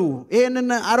ተቀበሉ ይሄንን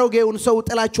አሮጌውን ሰው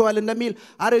ጥላቸዋል እንደሚል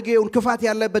አሮጌውን ክፋት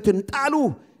ያለበትን ጣሉ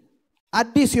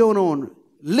አዲስ የሆነውን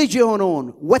ልጅ የሆነውን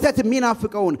ወተት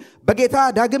የሚናፍቀውን በጌታ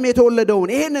ዳግም የተወለደውን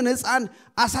ይሄንን ሕፃን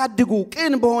አሳድጉ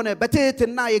ቅን በሆነ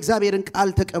በትህትና የእግዚአብሔርን ቃል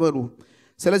ተቀበሉ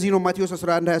ስለዚህ ነው ማቴዎስ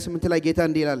 11:28 ላይ ጌታ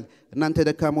እንዲህ ይላል እናንተ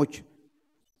ደካሞች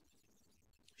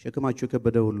ሸክማችሁ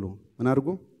የከበደ ሁሉ ምን አድርጉ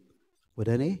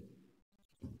ወደኔ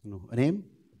ነው እኔም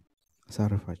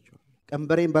አሳርፋችሁ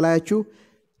ቀንበሬን በላያችሁ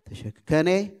ተሸከሙ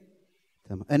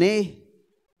እኔ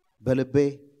በልቤ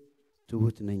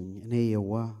ትሁት ነኝ እኔ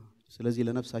የዋ ስለዚህ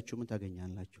ለነፍሳችሁ ምን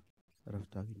ታገኛላችሁ ረፍት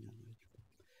ታገኛላችሁ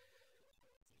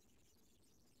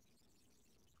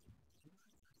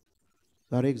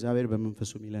ዛሬ እግዚአብሔር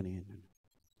በመንፈሱ ሚለን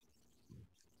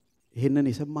ይሄንን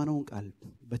የሰማነውን ቃል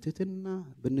በትህትና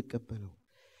ብንቀበለው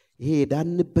ይሄ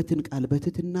የዳንበትን ቃል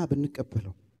በትህትና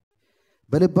ብንቀበለው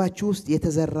በልባችሁ ውስጥ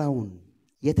የተዘራውን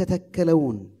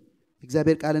የተተከለውን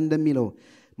እግዚአብሔር ቃል እንደሚለው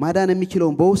ማዳን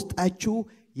የሚችለውን በውስጣችሁ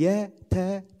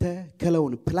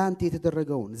የተተከለውን ፕላንት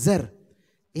የተደረገውን ዘር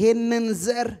ይሄንን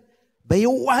ዘር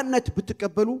በየዋህነት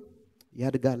ብትቀበሉ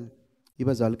ያድጋል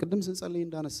ይበዛል ቅድም ስንጸልይ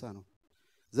እንዳነሳ ነው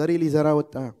ዘሪ ሊዘራ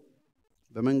ወጣ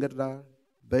በመንገድ ዳር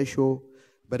በእሾ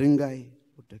በድንጋይ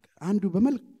ወደቀ አንዱ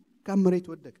በመልካም መሬት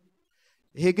ወደቀ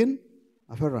ይሄ ግን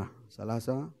አፈራ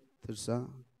 30 60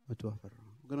 መቶ አፈራ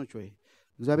ወገኖች ሆይ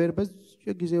እግዚአብሔር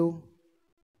በየጊዜው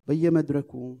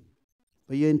በየመድረኩ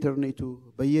በየኢንተርኔቱ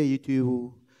በየዩቲዩቡ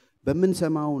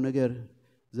በመንሰማው ነገር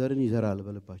ዘርን ይዘራል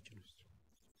በልባችን ውስጥ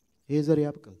ይሄ ዘር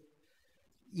ያብቅል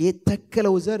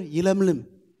የተከለው ዘር ይለምልም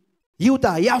ይውጣ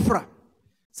ያፍራ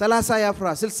 30 ያፍራ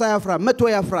 60 ያፍራ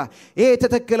 100 ያፍራ ይሄ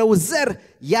የተተከለው ዘር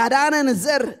ያዳነን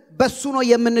ዘር በሱ ነው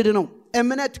የምንድነው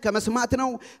እምነት ከመስማት ነው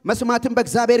መስማትም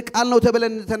በእግዚአብሔር ቃል ነው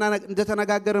ተብለን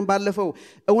እንደተነጋገርን ባለፈው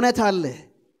እውነት አለ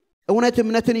እውነት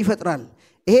እምነትን ይፈጥራል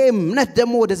ይሄ እምነት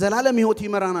ደግሞ ወደ ዘላለም ሕይወት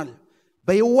ይመራናል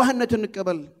በየዋህነት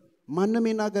እንቀበል ማንንም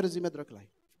ይናገር እዚህ መድረክ ላይ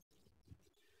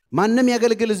ማንንም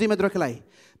ያገልግል እዚህ መድረክ ላይ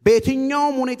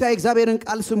በየትኛውም ሁኔታ እግዚአብሔርን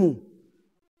ቃል ስሙ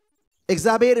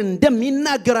እግዚአብሔር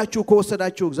እንደሚናገራችሁ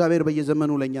ከወሰዳችሁ እግዚአብሔር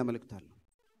በየዘመኑ ለኛ መልእክታል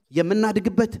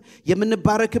የምናድግበት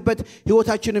የምንባረክበት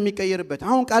ሕይወታችን የሚቀየርበት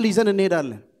አሁን ቃል ይዘን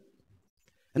እንሄዳለን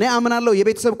እኔ አምናለሁ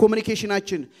የቤተሰብ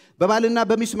ኮሙኒኬሽናችን በባልና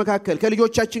በሚስት መካከል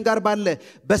ከልጆቻችን ጋር ባለ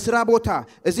በስራ ቦታ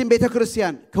እዚህም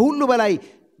ቤተክርስቲያን ከሁሉ በላይ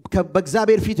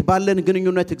በእግዚአብሔር ፊት ባለን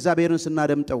ግንኙነት እግዚአብሔርን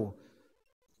ስናደምጠው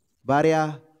ባሪያ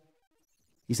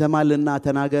ይሰማልና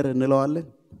ተናገር እንለዋለን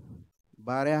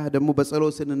ባሪያ ደግሞ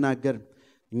በጸሎት ስንናገር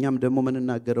እኛም ደግሞ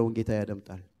ምንናገረውን ጌታ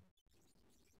ያደምጣል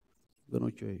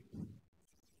ወገኖች ሆይ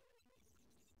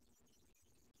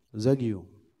ዘግዩ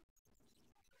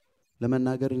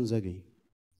ለመናገርን ዘግይ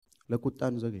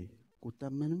ለቁጣን ዘግይ ቁጣ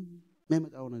ምንም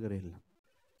የሚያመጣው ነገር የለም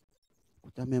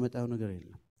ቁጣ የሚያመጣው ነገር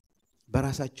የለም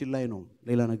በራሳችን ላይ ነው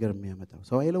ሌላ ነገር የሚያመጣው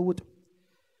ሰው አይለውጥም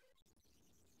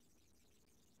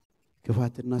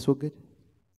ክፋትና ስወገድ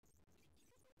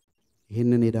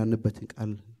ይሄንን የዳንበትን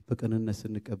ቃል በቀንነት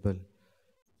ስንቀበል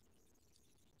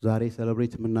ዛሬ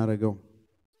ሴሌብሬት የምናረጋው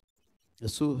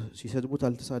እሱ ሲሰድቡት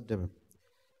አልተሳደበም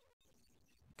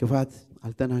ክፋት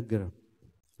አልተናገረም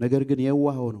ነገር ግን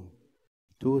የዋህ ሆኖ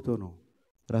ትሑት ሆኖ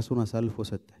ራሱን አሳልፎ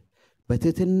ሰጠ።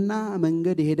 በትህትና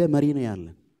መንገድ የሄደ መሪ ነው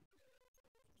ያለን።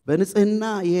 በንጽህና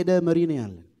የሄደ መሪ ነው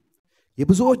ያለን።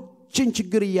 የብዙዎችን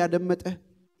ችግር እያደመጠ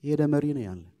የሄደ መሪ ነው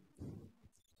ያለን።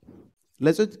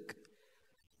 ለጽድቅ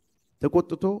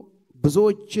ተቆጥቶ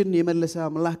ብዙዎችን የመለሰ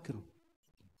አምላክ ነው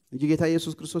እንጂ ጌታ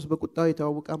ኢየሱስ ክርስቶስ በቁጣው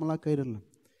የታወቀ አምላክ አይደለም።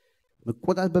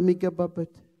 መቆጣት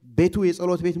በሚገባበት ቤቱ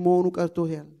የጸሎት ቤት መሆኑ ቀርቶ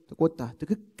ተቆጣ።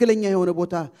 ትክክለኛ የሆነ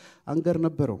ቦታ አንገር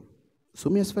ነበረው።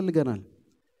 እሱም ያስፈልገናል።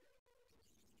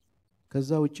 ከዛ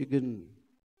ውጪ ግን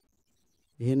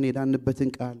ይሄን የዳንበትን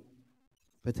ቃል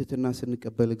በትህትና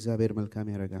ስንቀበል እግዚአብሔር መልካም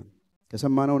ያደርጋል።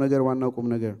 ከሰማነው ነገር ዋናው ቁም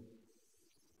ነገር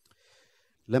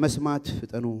ለመስማት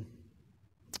ፍጠኑ፣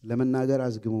 ለመናገር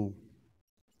አዝግሙ፣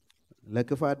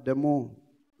 ለክፋት ደግሞ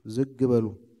ዝግ በሉ።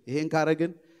 ይሄን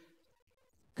ካረግን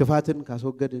ክፋትን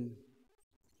ካስወገድን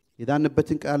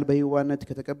የዳንበትን ቃል በሕያዋነት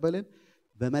ከተቀበልን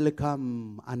በመልካም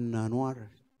አናኗር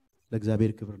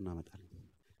ለእግዚአብሔር ክብር እናመጣለን።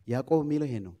 ያዕቆብ የሚለው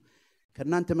ይሄ ነው።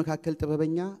 ከናንተ መካከል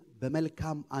ጥበበኛ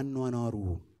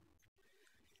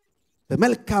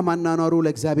በመልካም አናኗሩ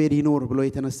ለእግዚአብሔር ይኖር ብሎ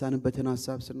የተነሳንበትን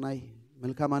ሐሳብ ስናይ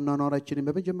መልካም አናኗራችንን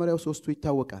በመጀመሪያው ሶስቱ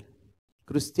ይታወቃል።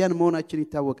 ክርስቲያን መሆናችን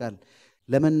ይታወቃል።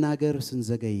 ለመናገር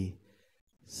ስንዘገይ፣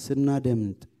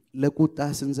 ስናደምጥ፣ ለቁጣ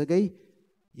ስንዘገይ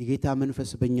የጌታ መንፈስ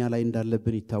በእኛ ላይ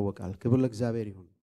እንዳለብን ይታወቃል። ክብር ለእግዚአብሔር ይሁን።